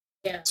puzzle.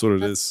 Yeah. That's what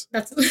it is.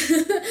 That's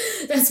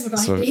what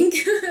I think.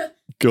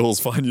 Girls,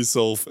 find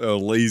yourself a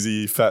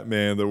lazy fat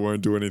man that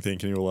won't do anything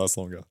and you'll last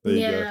longer. There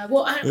you go.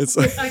 Well,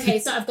 okay,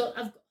 so I've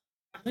got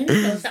I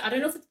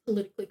don't know if it's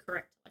politically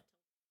correct.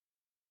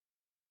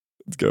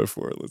 Let's go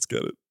for it. Let's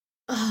get it.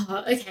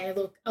 Oh, okay,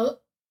 look.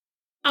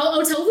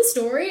 I'll tell the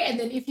story, and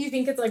then if you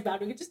think it's like bad,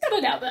 we can just cut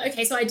it out. But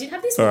okay, so I did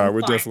have this. All right, we're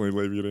definitely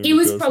leaving it in. He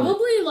was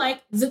probably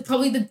like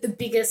the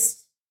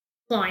biggest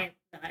client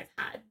that I've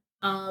had.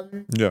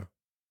 Yeah.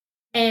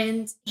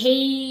 And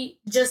he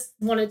just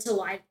wanted to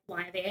lie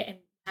there and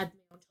had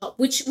me on top,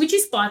 which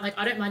is fine. Like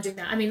I don't mind doing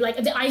that. I mean, like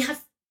I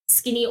have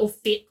skinny or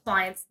fit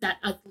clients that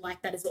are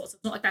like that as well. So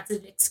it's not like that's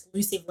an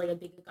exclusively a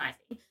bigger guy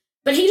thing.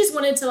 But he just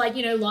wanted to like,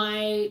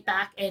 lie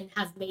back and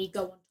have me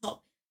go on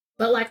top.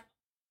 But like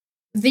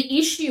the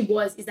issue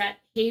is that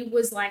he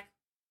was like,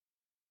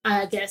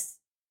 I guess,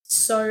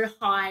 so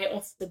high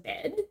off the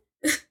bed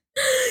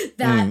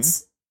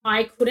that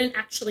I couldn't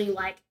actually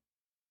like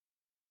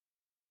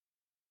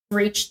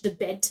reach the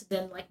bed to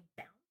then like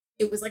bounce.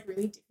 It was like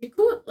really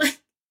difficult. Like,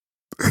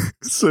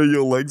 so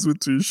your legs were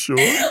too short?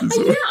 I'm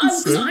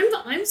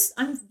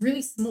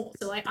really small,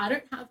 so like I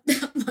don't have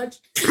that much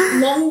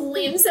long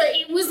limbs. So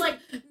it was like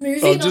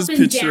moving up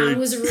and down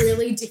was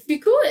really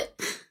difficult.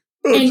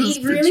 And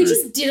it really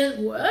just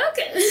didn't work.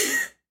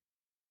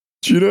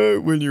 Do you know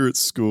when you're at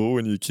school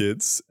when you're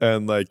kids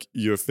and like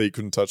your feet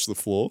couldn't touch the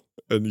floor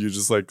and you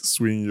just like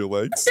swinging your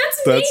legs?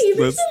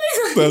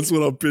 That's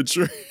what I'm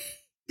picturing.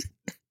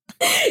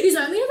 It's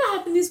only ever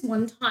happened this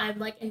one time,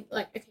 like, and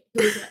like, okay,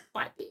 he was like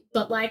quite big,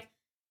 but like,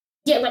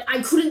 yeah, like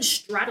I couldn't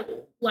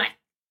straddle like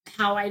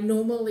how I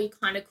normally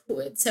kind of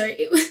could. So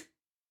it was.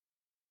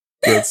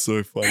 That's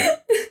so funny.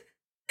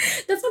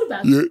 That's not a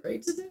bad story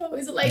to do.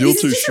 Is it like you're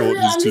too short?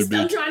 He's too big.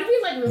 I'm trying to be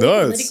like really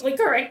politically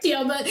correct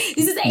here, but this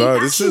is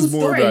this says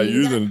more about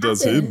you than it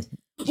does him.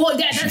 Well,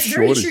 that's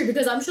very true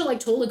because I'm sure like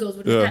taller girls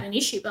would have had an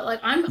issue, but like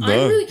I'm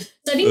really.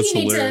 So I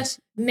think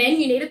men,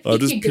 you need to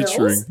pick your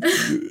girls.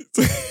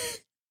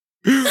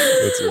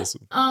 That's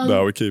awesome.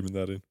 No, we're keeping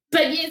that in.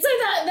 But yeah,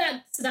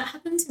 so that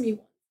happened to me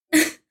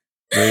once.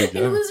 There you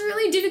go. It was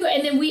really difficult,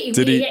 and then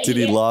did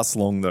he last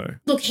long though?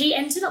 Look, he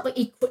ended up like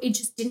it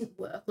just didn't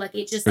work. Like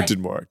it just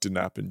didn't work. Didn't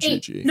happen.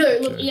 GG.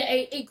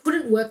 It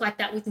couldn't work like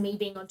that with me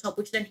being on top,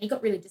 which then he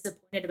got really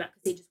disappointed about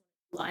because he just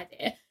wanted to lie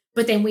there.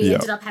 But then we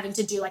ended up having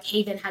to do like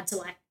he then had to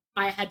like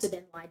I had to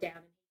then lie down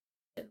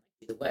and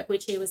do the work,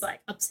 which he was like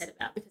upset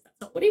about because that's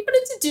not what he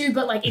wanted to do.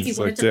 But like if he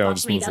wanted to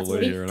fuck me, that's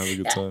what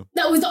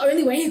that was the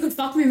only way he could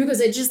fuck me because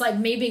it just like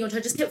me being on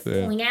top just kept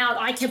falling out.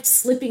 I kept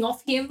slipping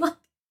off him. Like,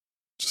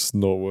 just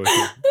not working.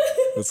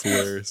 That's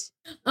hilarious.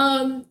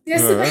 So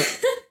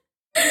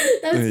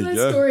that's my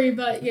story,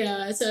 but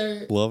yeah,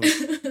 so love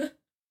it.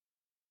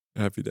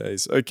 Happy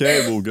days.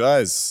 Okay, well,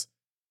 guys,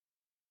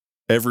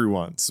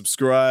 everyone,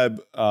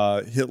 subscribe,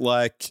 hit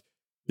like.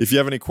 If you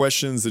have any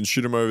questions, then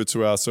shoot them over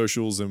to our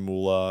socials, and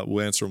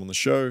we'll answer them on the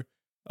show.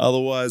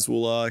 Otherwise,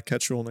 we'll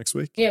catch you all next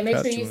week. Yeah, make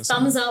sure you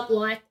thumbs up,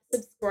 like,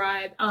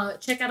 subscribe.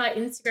 Check out our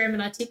Instagram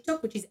and our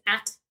TikTok, which is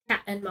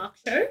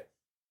 @CatandMarkShow.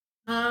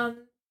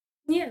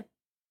 Yeah.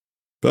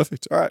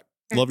 Perfect. All right.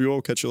 Love you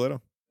all. Catch you later.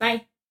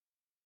 Bye.